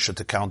said to Moshe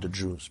to count the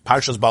Jews.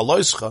 Parshas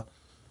Ba'aloischa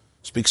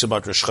speaks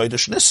about Rosh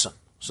Chodesh Nisan.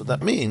 So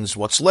that means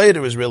what's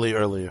later is really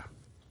earlier.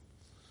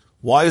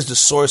 Why is the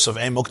source of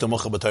Ein mukdam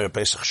ha'mu'ucha b'toyrim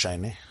Pesach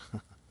Sheni?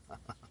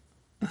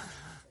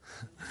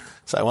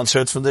 So I once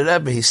heard from the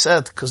Rebbe, he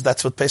said, because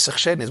that's what Pesach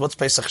Sheni is. What's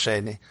Pesach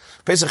Sheni?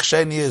 Pesach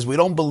Sheni is, we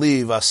don't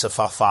believe as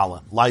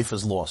fallen. Life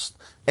is lost.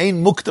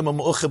 Ein mukdam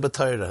ha'mu'ucha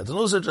b'Torah. There's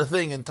no such a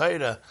thing in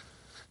Torah.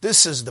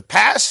 This is the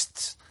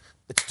past.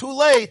 It's too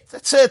late.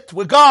 That's it.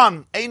 We're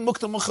gone. Ein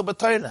mukdam ha'mu'ucha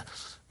b'Torah.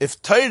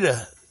 If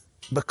Torah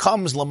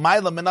becomes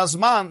l'mayla min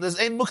azman, there's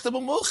ein mukdam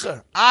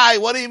ha'mu'ucha.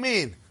 What do you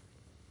mean?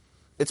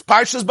 It's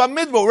Parshas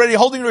Bamidbar, already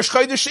holding Rosh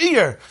Chodesh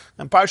Iyar.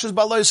 And Parshas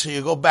Ba'aloischa,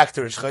 you go back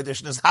to Rosh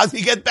Chodesh. How do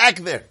you get back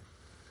there?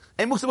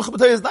 Ein mukdam ha'mu'ucha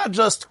b'Torah is not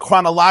just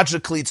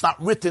chronologically, it's not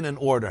written in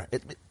order.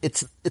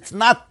 It's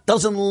not,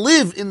 doesn't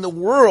live in the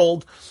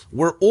world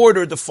where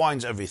order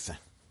defines everything.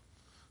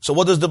 So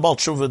what does the Baal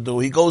Tshuva do?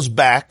 He goes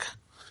back,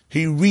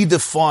 he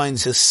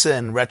redefines his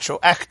sin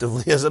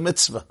retroactively as a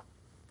mitzvah.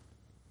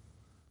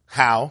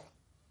 How?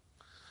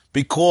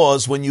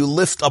 Because when you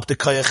lift up the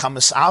Koyach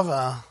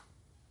HaMisava,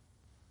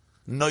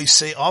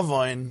 Noisei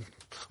Avoin,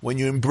 when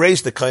you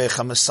embrace the Koyach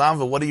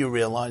HaMisava, what do you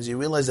realize? You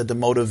realize that the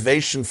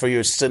motivation for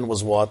your sin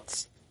was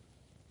what?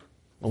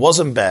 It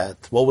wasn't bad.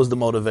 What was the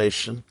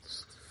motivation?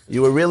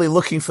 You were really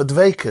looking for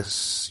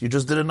dveikus. You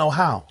just didn't know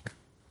how.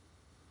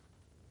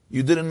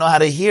 You didn't know how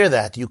to hear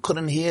that. You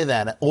couldn't hear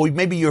that. Or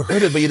maybe you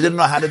heard it, but you didn't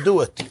know how to do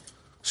it.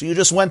 So you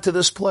just went to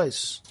this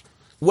place.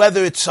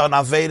 Whether it's an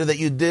Aveda that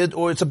you did,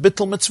 or it's a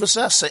Bittul Mitzvah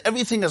Sesseh,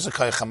 everything is a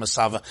Koyach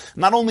HaMisava.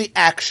 Not only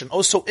action,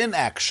 also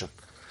inaction.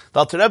 The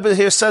Alter Rebbe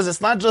here says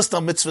it's not just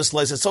a mitzvah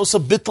slice, it's also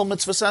bittul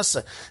mitzvah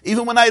sesseh.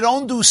 Even when I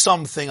don't do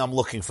something, I'm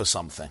looking for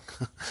something.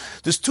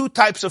 There's two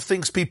types of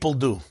things people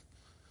do.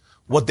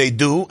 What they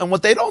do and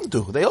what they don't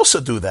do. They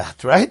also do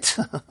that, right?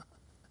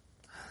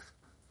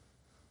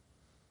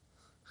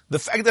 The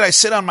fact that I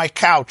sit on my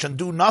couch and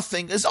do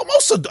nothing is I'm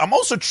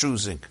also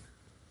choosing.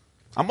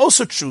 I'm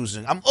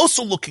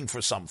also looking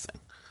for something.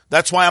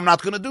 That's why I'm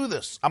not going to do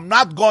this. I'm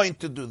not going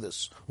to do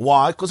this.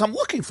 Why? Because I'm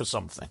looking for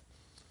something.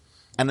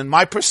 And in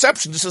my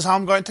perception, this is how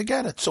I'm going to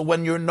get it. So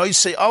when you're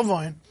noisei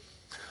avoin,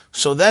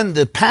 so then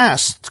the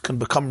past can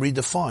become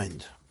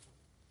redefined.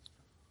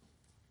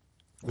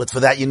 But for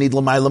that you need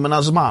l'mayla min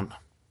hazman.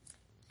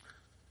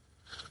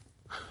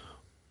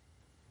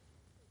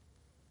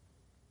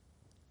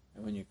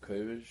 And when you're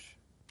kovish?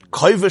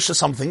 Kovish is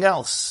something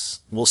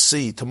else. We'll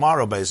see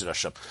tomorrow, Be'ezer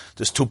Hashem.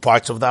 There's two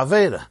parts of the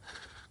Aveda.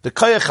 The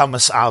Koyach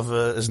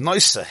HaMisava is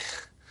noisei.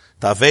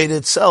 The Aveda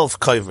itself,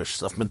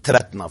 kovish, of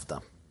mitretten of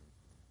them.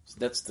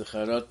 That's the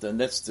charata, and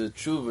that's the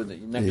tshuva that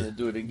you're not going to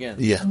do it again.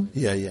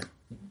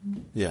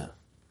 Yeah.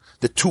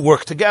 The two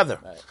work together.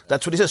 Right.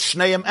 That's what he says,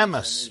 Shneim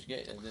Emes.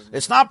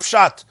 It's not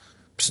pshat.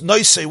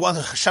 Noisei, one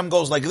Hashem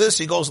goes like this,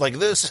 he goes like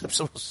this.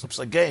 It's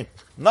a game.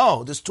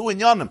 No, there's two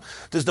inyanim.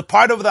 There's the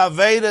part of the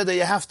Aveda that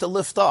you have to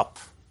lift up,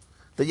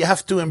 that you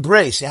have to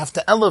embrace, you have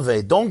to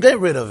elevate. Don't get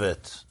rid of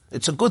it.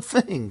 It's a good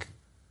thing.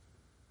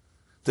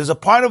 There's a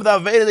part of the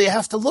Aveda that you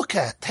have to look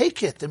at,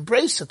 take it,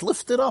 embrace it,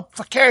 lift it up,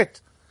 fakert.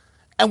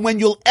 And when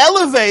you'll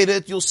elevate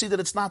it, you'll see that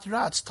it's not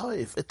Ra, it's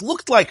Toiv. It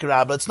looked like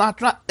Ra, but it's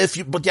not Ra.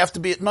 But you have to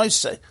be at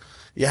Noisei.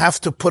 You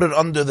have to put it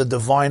under the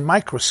divine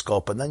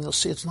microscope, and then you'll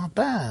see it's not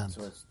bad.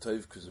 So it's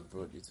Toiv because it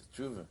brought you to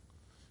Tshuva.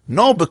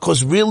 No,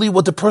 because really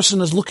what the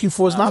person is looking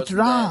for is not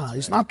Ra.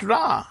 It's not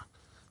Ra.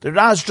 The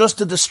Ra is just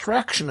a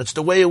distraction. It's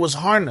the way it was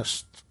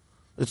harnessed.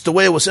 It's the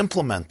way it was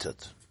implemented.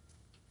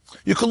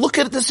 You can look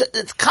at it,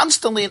 it's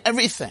constantly in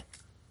everything.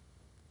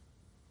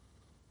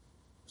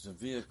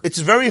 It's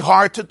very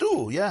hard to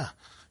do, yeah.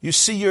 You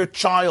see your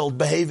child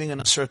behaving in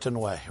a certain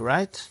way,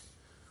 right?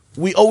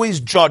 We always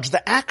judge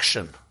the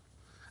action.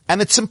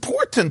 And it's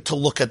important to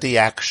look at the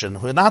action.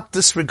 We're not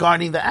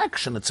disregarding the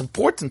action. It's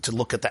important to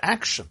look at the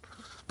action.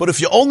 But if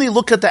you only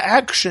look at the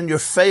action, you're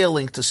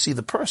failing to see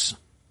the person.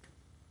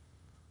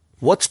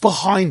 What's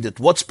behind it?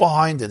 What's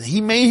behind it?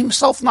 He may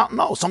himself not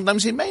know.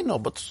 Sometimes he may know,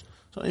 but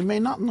he may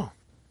not know.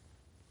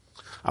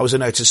 I was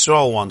in Eretz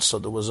Yisrael once, so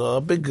there was a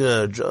big,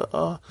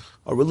 a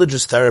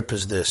religious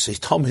therapist there. So he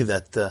told me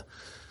that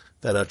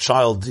a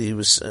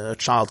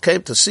child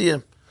came to see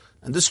him,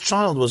 and this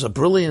child was a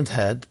brilliant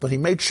head, but he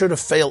made sure to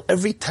fail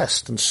every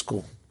test in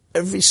school.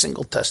 Every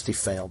single test he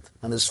failed.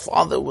 And his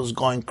father was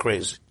going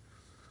crazy.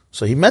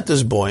 So he met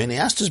this boy, and he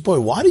asked this boy,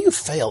 why do you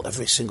fail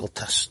every single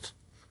test?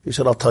 He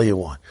said, I'll tell you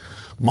why.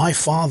 My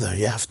father,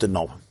 you have to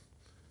know him.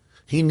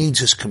 He needs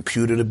his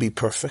computer to be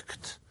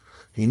perfect.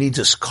 He needs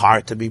his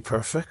car to be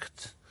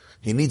perfect.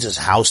 He needs his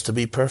house to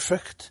be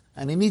perfect.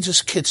 And he needs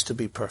his kids to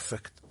be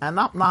perfect. And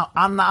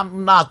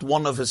I'm not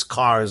one of his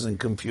cars and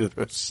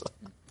computers.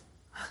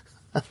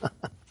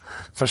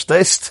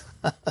 Verstehst?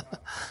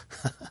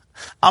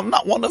 I'm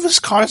not one of his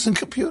cars and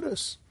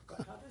computers.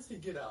 How does he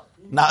get out?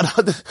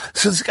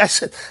 So this guy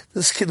said,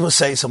 this kid was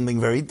saying something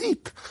very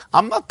deep.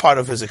 I'm not part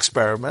of his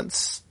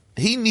experiments.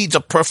 He needs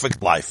a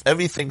perfect life.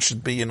 Everything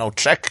should be,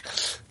 check.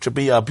 Should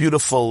be a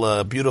beautiful,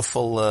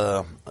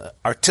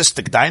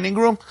 artistic dining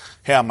room.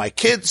 Here are my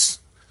kids.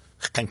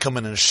 Can come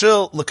in and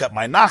chill. Look at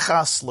my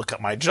nachas. Look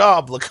at my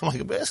job. Look at my.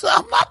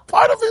 I'm not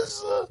part of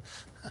his.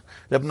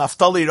 Reb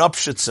Naftali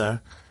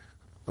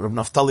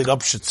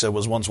Rabshitzer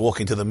was once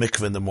walking to the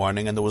mikveh in the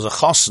morning, and there was a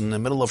chassan in the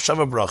middle of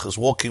Sheva Brachas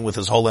walking with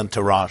his whole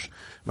entourage.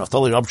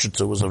 Naftali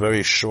Rabshitzer was a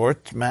very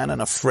short man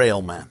and a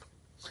frail man.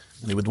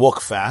 And he would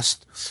walk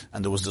fast,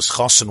 and there was this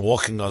chassan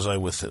walking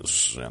with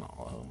his,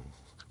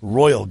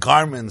 royal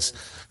garments,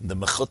 and the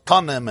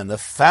mechotanim, and the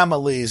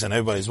families, and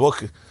everybody's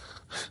walking.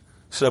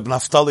 So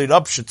Naftali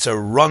Rabshitzer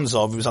runs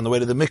over, he was on the way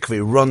to the mikveh, he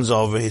runs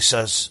over, he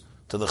says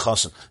to the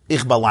chassan,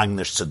 Ich belang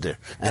nicht zu dir.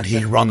 And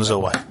he runs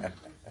away.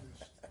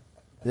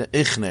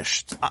 Ich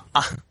nicht.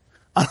 I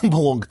don't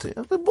belong to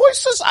you. The boy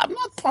says, I'm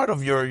not part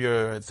of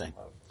your thing.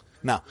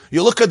 Now,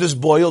 you look at this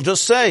boy, he'll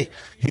just say,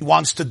 he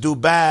wants to do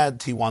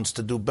bad, He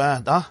said,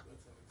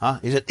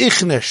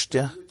 Ich nicht,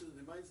 yeah?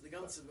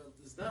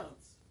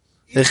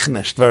 Ich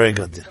nicht, very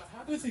good. Yeah.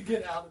 How does he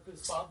get out if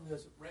his father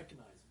doesn't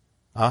recognize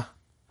him? Huh?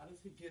 How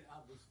does he get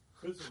out of this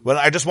prison? Well,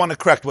 I just want to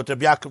correct what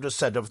Rabbi Yaakov just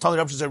said. Rabbi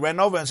Yaakov ran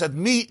over and said,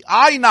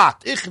 I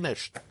not, Ich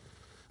nicht.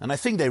 And I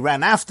think they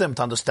ran after him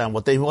to understand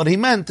what he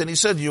meant. And he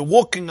said, you're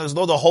walking as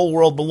though the whole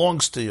world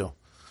belongs to you.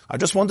 I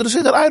just wanted to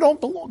say that I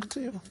don't belong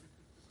to you.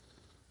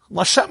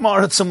 Lashem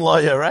Aratzim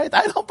Laya, right?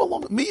 I don't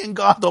belong. Me and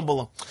God don't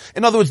belong.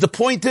 In other words, the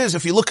point is,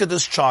 if you look at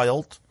this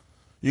child,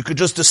 you could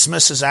just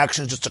dismiss his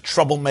actions, just a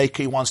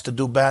troublemaker, he wants to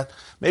do bad.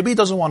 Maybe he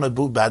doesn't want to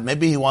do bad.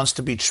 Maybe he wants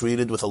to be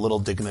treated with a little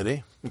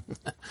dignity.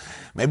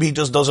 Maybe he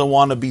just doesn't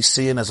want to be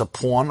seen as a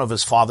pawn of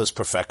his father's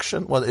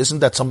perfection. Well, isn't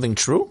that something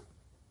true?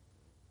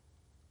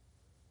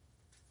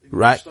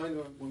 Right?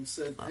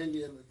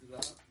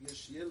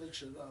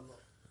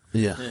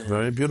 Yeah,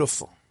 very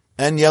beautiful.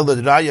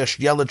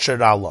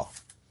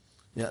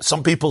 Yeah,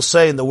 some people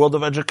say in the world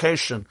of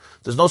education,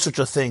 there's no such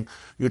a thing.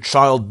 Your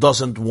child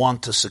doesn't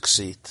want to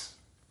succeed.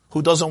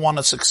 Who doesn't want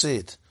to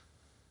succeed?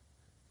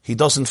 He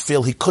doesn't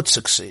feel he could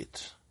succeed.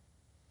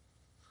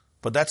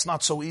 But that's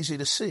not so easy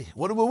to see.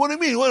 What do you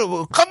mean?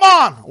 Come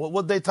on!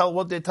 What they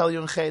tell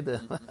you in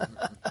Cheder?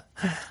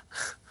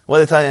 What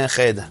they tell you in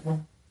Cheder?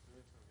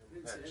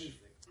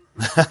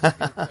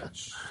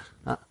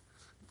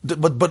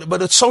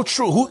 But it's so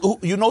true. Who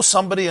you know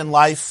somebody in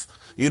life,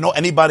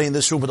 anybody in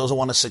this room who doesn't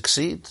want to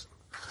succeed?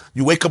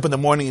 You wake up in the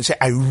morning and say,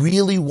 I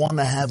really want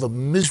to have a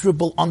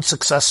miserable,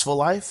 unsuccessful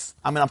life.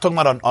 I mean, I'm talking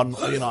about I'm not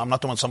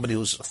talking about somebody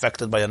who's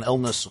affected by an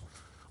illness.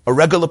 A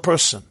regular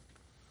person.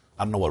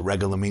 I don't know what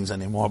regular means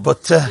anymore,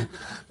 but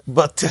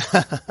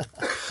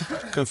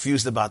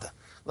confused about that.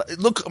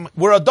 Look,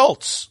 we're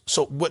adults.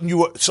 So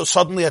so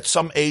suddenly at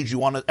some age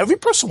every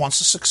person wants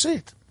to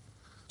succeed.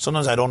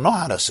 Sometimes I don't know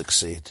how to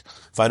succeed.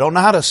 If I don't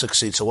know how to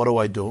succeed, so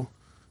what do?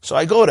 So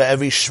I go to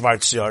every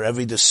schwarzjahr,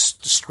 every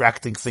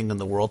distracting thing in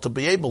the world to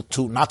be able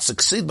to not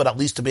succeed, but at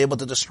least to be able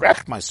to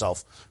distract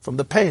myself from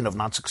the pain of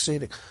not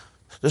succeeding.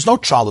 There's no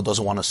child that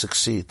doesn't want to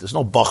succeed. There's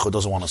no bach who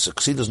doesn't want to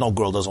succeed. There's no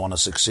girl that doesn't want to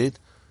succeed.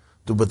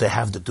 But they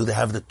have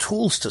the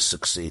tools to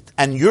succeed?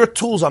 And your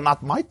tools are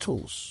not my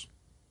tools.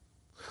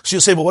 So you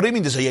say, but what do you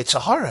mean? There's a Yetzer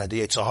Hara.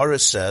 The Yetzer Hara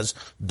says,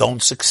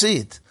 don't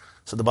succeed.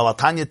 So the Baal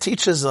HaTanya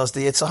teaches us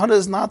the Yetzer Hara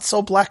is not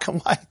so black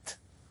and white.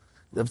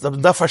 Da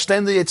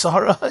verstehen the Yetzer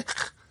Hara.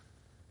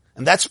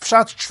 And that's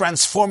pshat,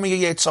 transforming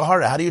a Yetzer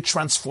Hara. How do you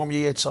transform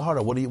your Yetzer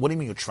Hara? What do you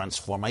mean you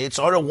transform? My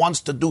Yetzer Hara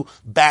wants to do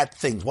bad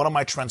things. What am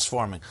I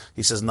transforming?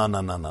 He says, no.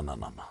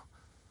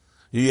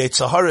 Your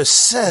Yetzer Hara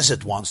says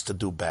it wants to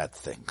do bad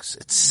things.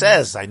 It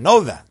says, I know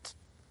that.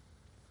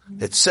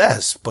 It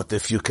says, but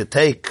if you could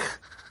take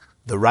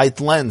the right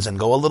lens and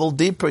go a little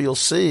deeper, you'll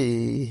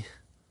see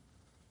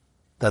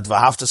that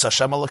V'ahavtas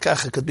Hashem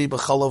Elokecha could be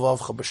b'chol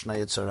avavcha b'shnei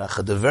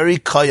yitzarecha. The very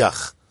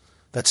koyach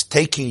that's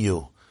taking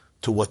you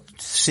to what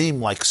seem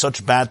like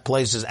such bad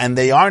places, and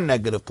they are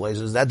negative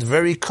places, that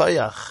very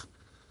koyach,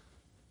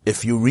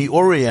 if you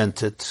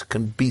reorient it,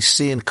 can be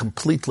seen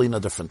completely in a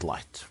different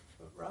light.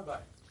 Rabbi.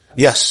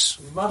 Yes.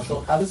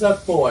 Marshall, how does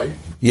that boy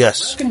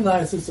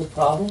recognize it's a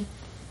problem?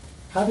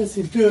 How does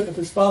he do it if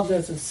his father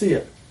doesn't see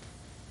it?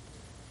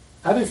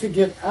 How does he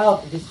get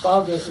out if his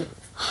father doesn't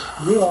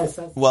Realize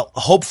that. Well,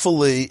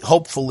 hopefully,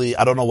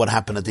 I don't know what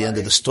happened at the end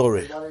of the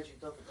story.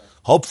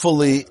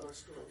 Hopefully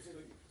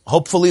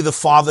the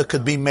father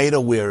could be made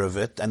aware of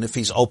it, and if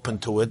he's open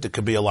to it, there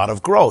could be a lot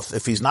of growth.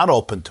 If he's not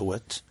open to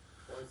it,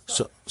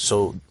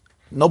 so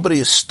nobody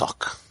is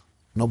stuck.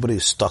 Nobody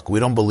is stuck. We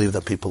don't believe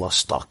that people are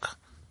stuck.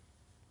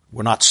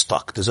 We're not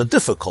stuck. There's a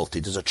difficulty,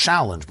 there's a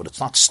challenge, but it's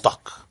not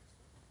stuck.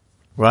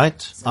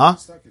 Right? Huh?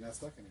 You're not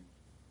stuck anymore.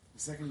 The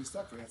second you're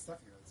stuck, you're not stuck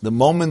anymore. The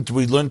moment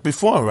we learned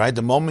before, right?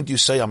 The moment you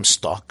say I'm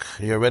stuck,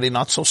 you're already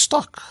not so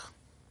stuck.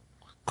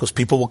 Because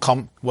people will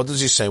come, what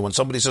does he say? When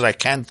somebody says I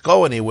can't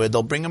go anywhere,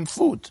 they'll bring him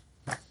food.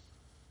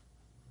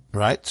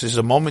 Right? So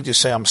the moment you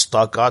say I'm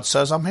stuck, God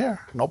says I'm here.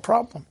 No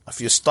problem.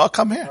 If you're stuck,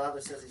 I'm here.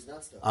 Father says he's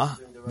not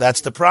stuck.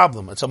 That's the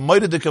problem. It's a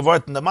moedige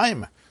word in the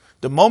Maimer.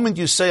 The moment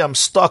you say I'm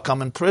stuck,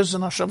 I'm in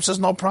prison, Hashem says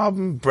no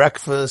problem.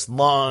 Breakfast,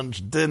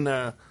 lunch,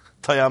 dinner,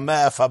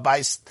 tayameh,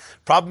 abayis.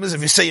 Problem is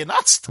if you say you're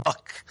not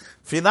stuck.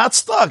 If you're not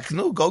stuck,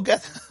 no, go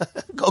get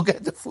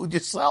the food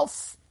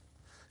yourself.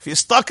 If you're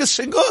stuck, it's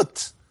schon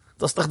gut.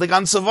 Das doch the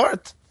ganze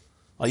Wort.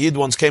 A Yid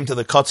once came to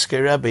the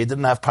Kotzker Rebbe, he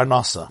didn't have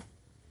parnasa.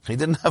 He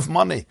didn't have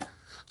money.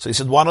 So he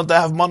said, why don't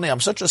I have money? I'm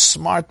such a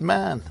smart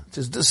man.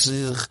 This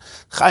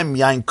Chaim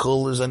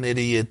Yankel is an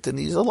idiot, and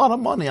he's a lot of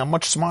money. I'm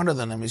much smarter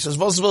than him. He says,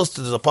 was willst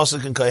du? There's a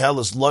pasuk in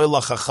Koheles,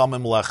 Loila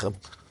chachamim lechem.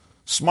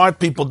 Smart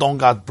people don't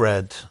got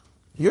bread.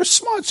 You're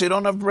smart, so you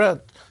don't have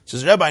bread. He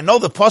says, Rebbe, I know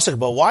the pasuk,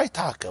 but why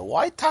taka?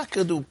 Why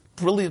taka do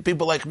brilliant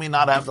people like me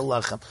not have the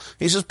lechem?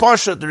 He says,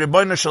 Parsha, the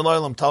Rebbeinu Shel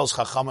Olam tells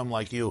chachamim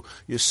like you,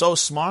 you're so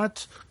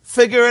smart,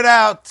 figure it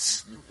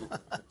out.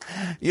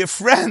 Your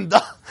friend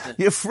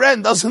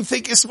doesn't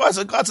think you're smart,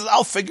 so God says,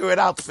 I'll figure it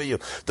out for you.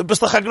 Du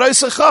bist doch a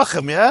großer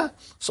Chacham, yeah?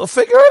 So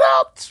figure it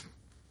out.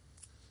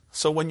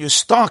 So when you're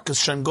stuck,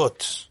 it's schon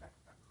gut.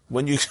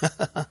 When you,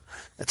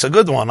 it's a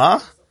good one, huh?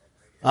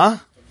 Huh?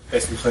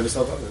 Basically, it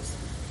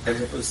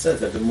says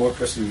that the more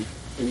person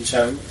in each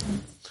other.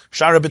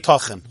 Shara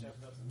b'tochen.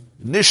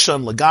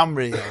 Nishon,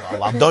 legamri,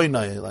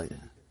 aladoinai, like.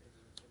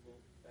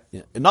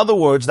 Yeah. In other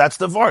words, that's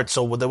the word.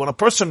 So when a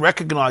person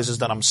recognizes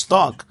that I'm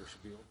stuck,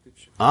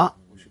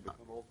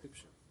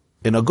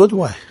 in a good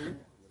way.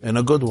 In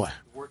a good way.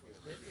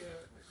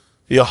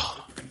 Yeah.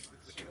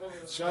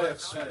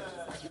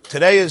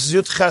 Today is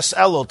Yud Ches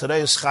Elul.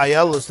 Today is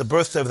Chayel. It's the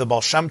birthday of the Baal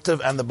Shem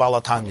Tov and the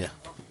Baal HaTanya.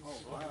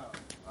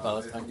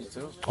 Balatanya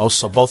too?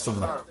 Also, both of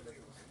them.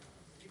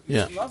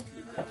 Yeah.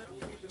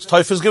 It's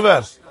Teufels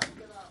Gewehr.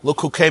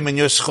 Look who came in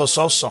Yishchos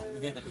also.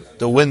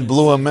 The wind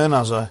blew him in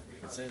as a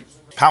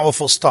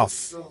powerful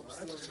stuff.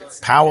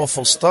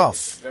 Powerful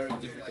stuff. Very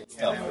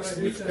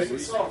difficult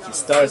stuff. He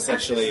starts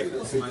actually,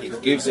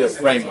 it gives you a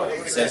framework.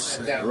 It says,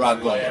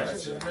 Ragon.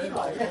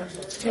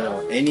 You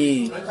know,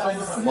 any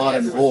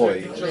modern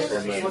boy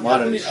from a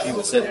modern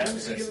yeshiva said,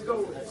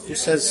 who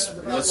says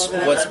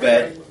what's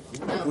bad?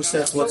 Who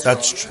says what's wrong?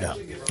 That's true. Yeah.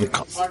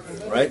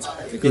 Right?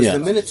 Because the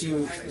minute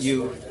you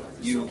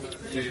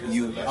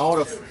out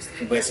of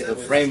basically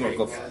the framework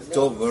of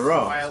Tov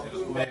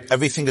V'Ra,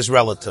 everything is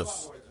relative.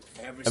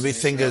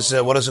 Everything is,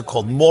 what is it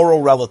called?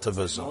 Moral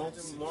relativism.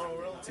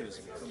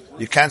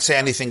 You can't say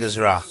anything is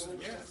Ra.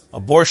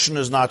 Abortion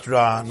is not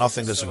Ra,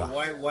 nothing is Ra.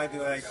 Why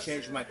do I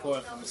change my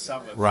Korach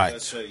HaMesaveh?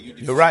 Right.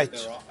 You're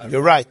right.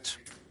 You're right.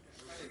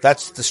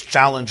 That's this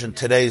challenge in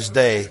today's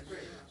day,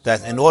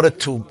 that in order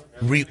to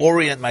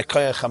reorient my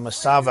Korach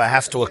HaMesaveh, I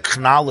have to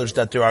acknowledge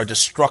that there are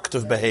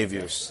destructive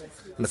behaviors.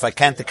 And if I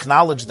can't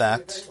acknowledge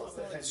that...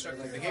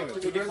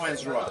 Who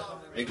defines Ra?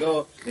 They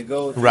go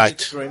right.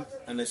 eat shrimp,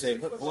 and they say,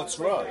 what's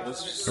Ra?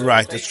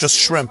 Right, it's just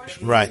shrimp.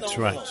 Right.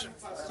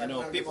 You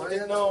know, people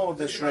didn't know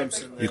the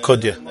shrimps in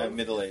the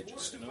Middle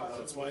Ages. You know?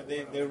 That's why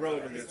they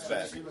wrote it, it's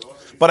bad.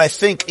 But I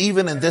think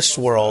even in this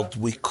world,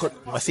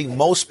 I think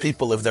most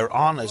people, if they're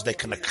honest, they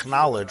can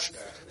acknowledge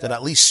that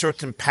at least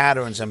certain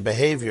patterns and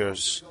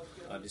behaviors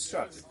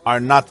are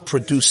not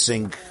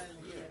producing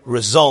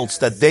results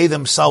that they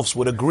themselves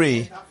would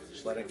agree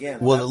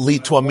will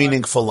lead to a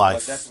meaningful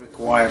life. But that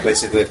requires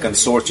basically a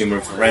consortium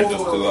referendum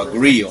to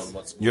agree on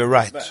what's You're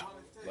right. bad.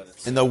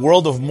 In the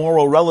world of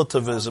moral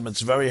relativism,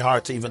 it's very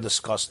hard to even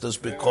discuss this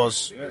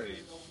because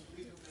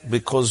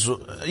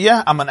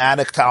I'm an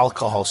addict to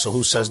alcohol, so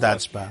who says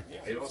that's bad?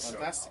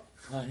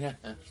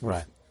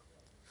 Right.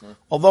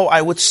 Although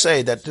I would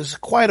say that there's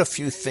quite a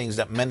few things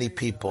that many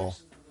people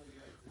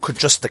could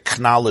just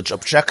acknowledge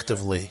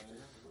objectively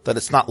that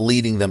it's not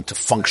leading them to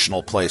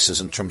functional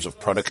places in terms of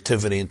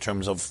productivity, in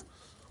terms of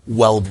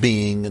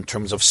well-being, in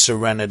terms of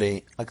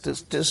serenity. Like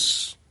this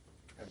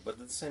But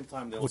at the same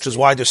time, which is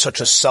why there's such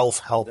a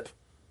self-help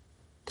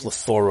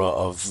plethora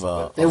of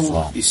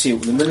you see,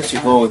 the minute you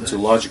go into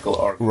logical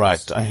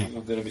arguments,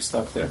 you're going to be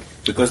stuck there.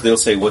 Because they'll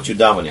say, what you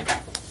dominate?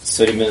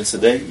 30 minutes a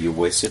day, you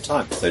waste your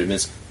time. 30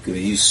 minutes could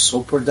be used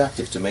so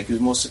productive to make you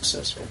more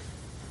successful.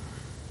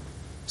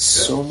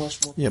 So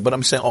much more. Yeah, but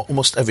I'm saying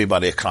almost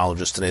everybody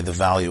acknowledges today the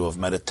value of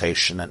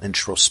meditation and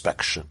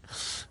introspection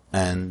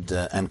and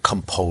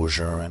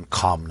composure and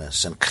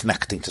calmness and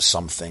connecting to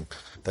something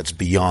that's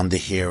beyond the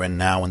here and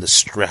now and the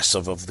stress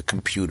of the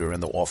computer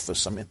and the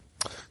office. I mean,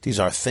 these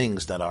are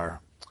things that are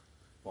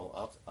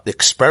the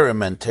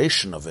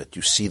experimentation of it,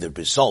 you see the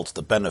results,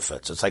 the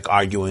benefits. It's like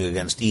arguing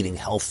against eating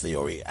healthy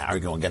or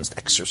arguing against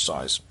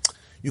exercise.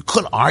 You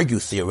could argue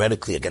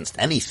theoretically against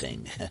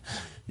anything.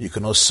 You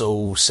can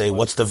also say,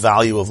 what's the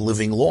value of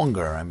living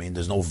longer? I mean,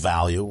 there's no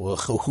value. Well,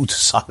 who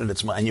decided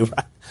it's mine?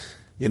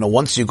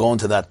 Once you go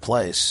into that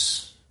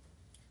place,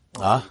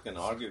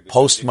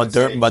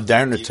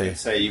 post-modernity.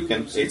 You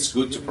can say it's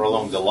good to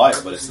prolong the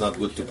life, but it's not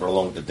good to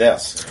prolong the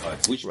death.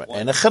 Right.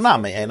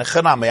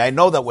 I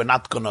know that we're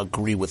not going to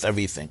agree with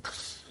everything,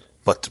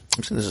 but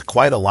there's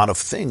quite a lot of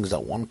things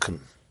that one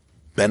can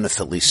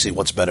benefitly see.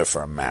 What's better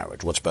for a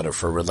marriage? What's better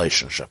for a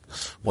relationship?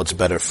 What's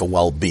better for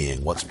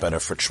well-being? What's better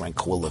for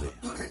tranquility?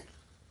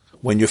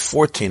 When you're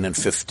 14 and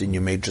 15,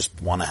 you may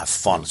just want to have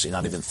fun, so you're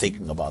not even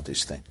thinking about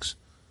these things.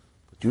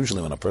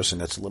 Usually when a person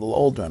gets a little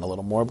older and a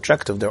little more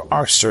objective, there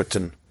are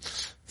certain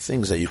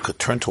things that you could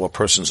turn to a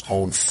person's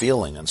own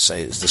feeling and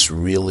say, is this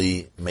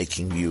really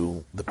making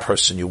you the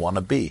person you want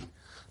to be?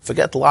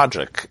 Forget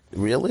logic.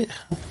 Really?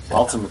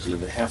 Ultimately,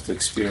 they have to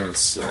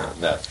experience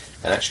that.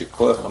 And actually,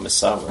 Koach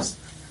HaMesavas,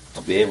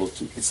 to be able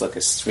to, it's like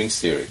a strings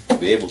theory, to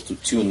be able to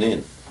tune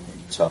in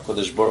to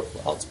HaKadosh Baruch Hu,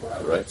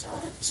 ultimately, right?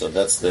 So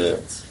that's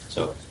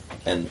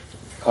and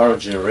current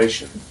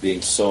generation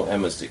being so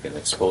emetic and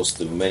exposed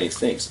to many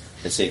things,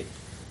 they say,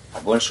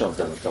 Abon Shalom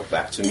doesn't talk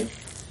back to me.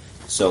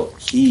 So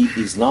he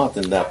is not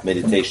in that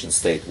meditation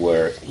state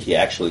where he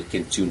actually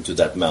can tune to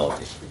that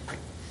melody.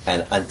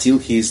 And until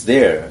he's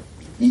there,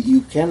 you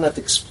cannot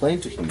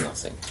explain to him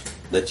nothing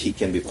that he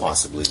can be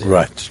possibly there.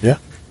 Right, yeah.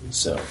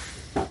 So.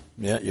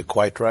 Yeah, you're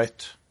quite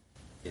right.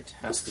 It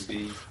has to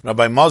be...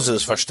 Rabbi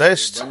Moses,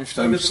 verstehst?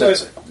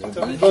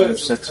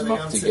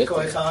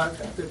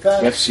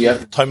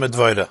 Talmud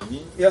Voida.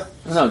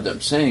 No,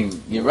 I'm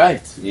saying, you're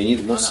right. You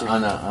need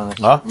on a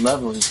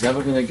level, he's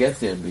never going to get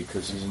there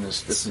because he's in a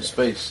different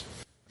space.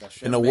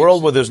 In a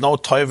world where there's no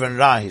Tov and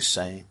Ra, he's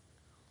saying.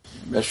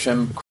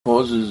 Hashem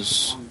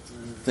causes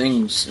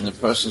things in a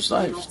person's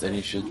life that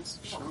he should...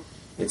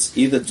 It's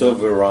either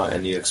Tov or Ra,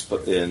 and you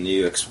accept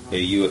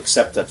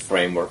that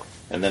framework,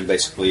 and then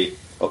basically...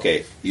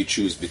 Okay, you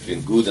choose between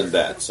good and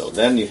bad. So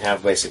then you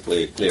have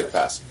basically a clear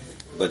path.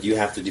 But you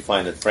have to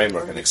define that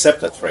framework and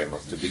accept that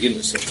framework to begin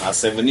with. So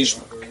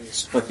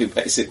you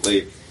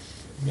basically,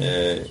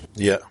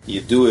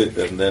 you do it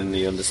and then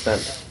you understand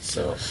it.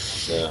 So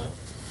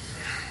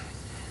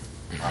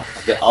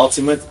the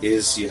ultimate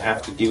is you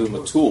have to give him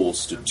the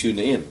tools to tune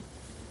in.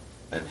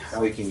 And how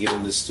we can give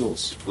him these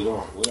tools? We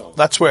don't.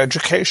 That's where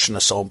education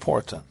is so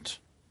important.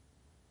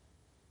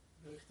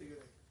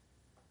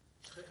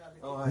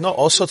 No,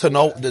 also to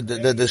know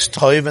this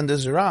Tov and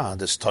this Ra.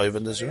 This Tov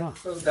and this Ra.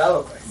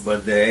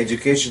 But the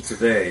education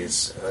today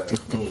is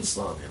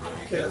Islam.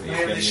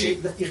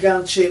 You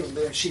can't share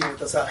the Yeshiva,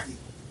 das sag ich.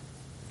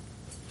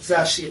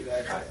 Das ist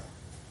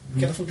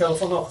ich kann vom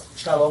Telefon noch.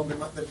 Ich habe auch mit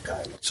dem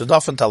Keil. So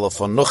darf ein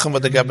Telefon. Noch einmal,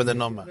 der geben die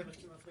Nummer.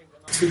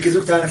 Ich will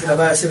gesucht, einer von der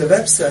Weiß in der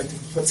Website.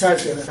 Ich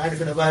verzeiht mir, einer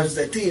von der Weiß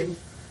der Team.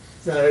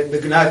 In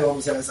der Gnade,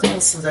 warum sie das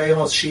alles. Und sie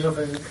aus Schiene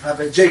von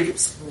Harvey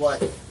Jacobs.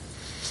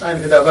 Einer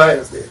von der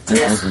Weiß der.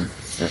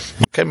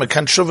 Okay, man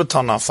kann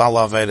Schuveton auf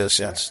alle Avedas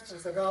jetzt.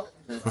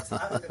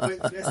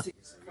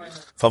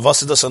 Für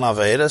was ist das an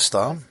Avedas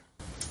da?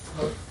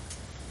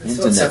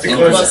 Internet.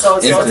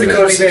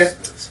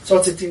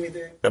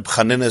 Reb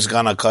Chanin ist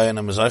gar nicht kein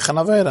Mezaichen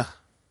an Aveda.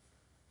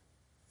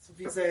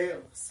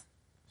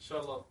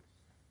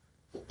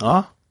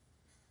 Huh?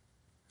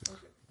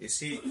 You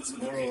see, it's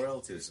moral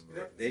relativism.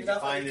 They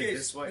define it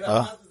this way.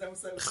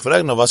 Ich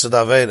frage noch, was ist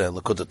Aveda?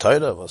 Lekute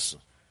Teure, was?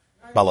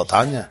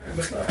 Balatanya.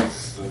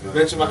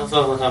 Menschen machen es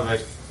auch noch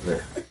weg.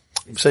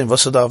 I'm saying,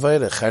 was ist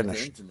Aveda? Gar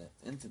nicht.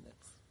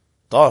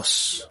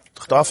 Das.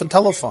 Doch da auf dem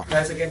Telefon.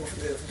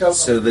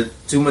 So the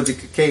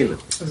Tumadik Kaleb.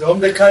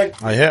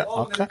 Ah, ja,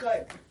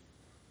 okay.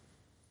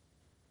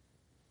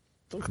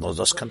 Doch, no,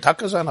 das kann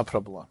Taka sein, ein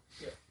Problem.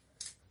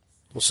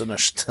 Was ist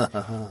nicht? So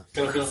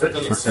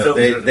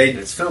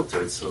it's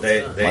filtered. So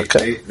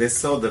they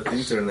saw that the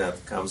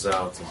internet comes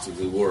out into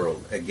the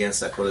world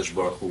against HaKadosh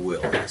Baruch Hu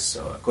will.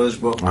 So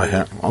HaKadosh Baruch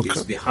Hu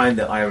is behind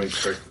the iron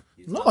curtain.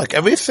 No, like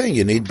everything,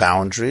 you need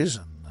boundaries.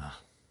 And,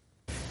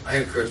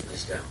 Iron curtain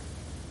is down.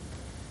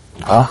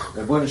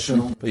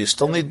 But you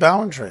still need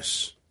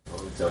boundaries.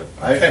 What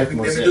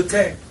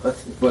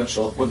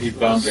he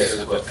bound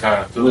with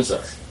character.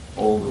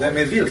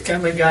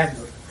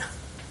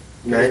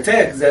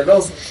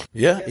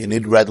 Yeah, you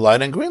need red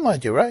light and green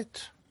light, you're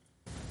right.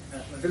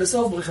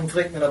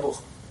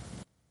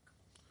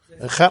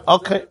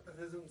 Okay.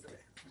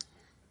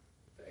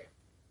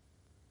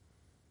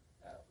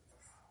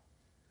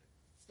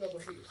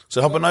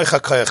 So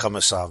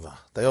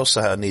they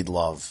also need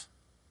love.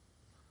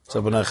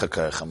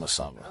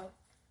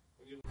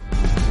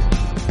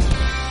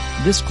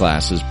 This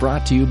class is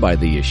brought to you by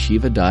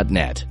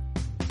theyeshiva.net.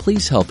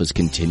 Please help us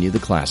continue the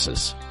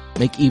classes.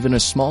 Make even a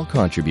small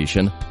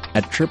contribution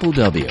at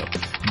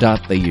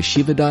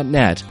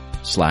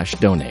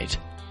www.theyeshiva.net/donate.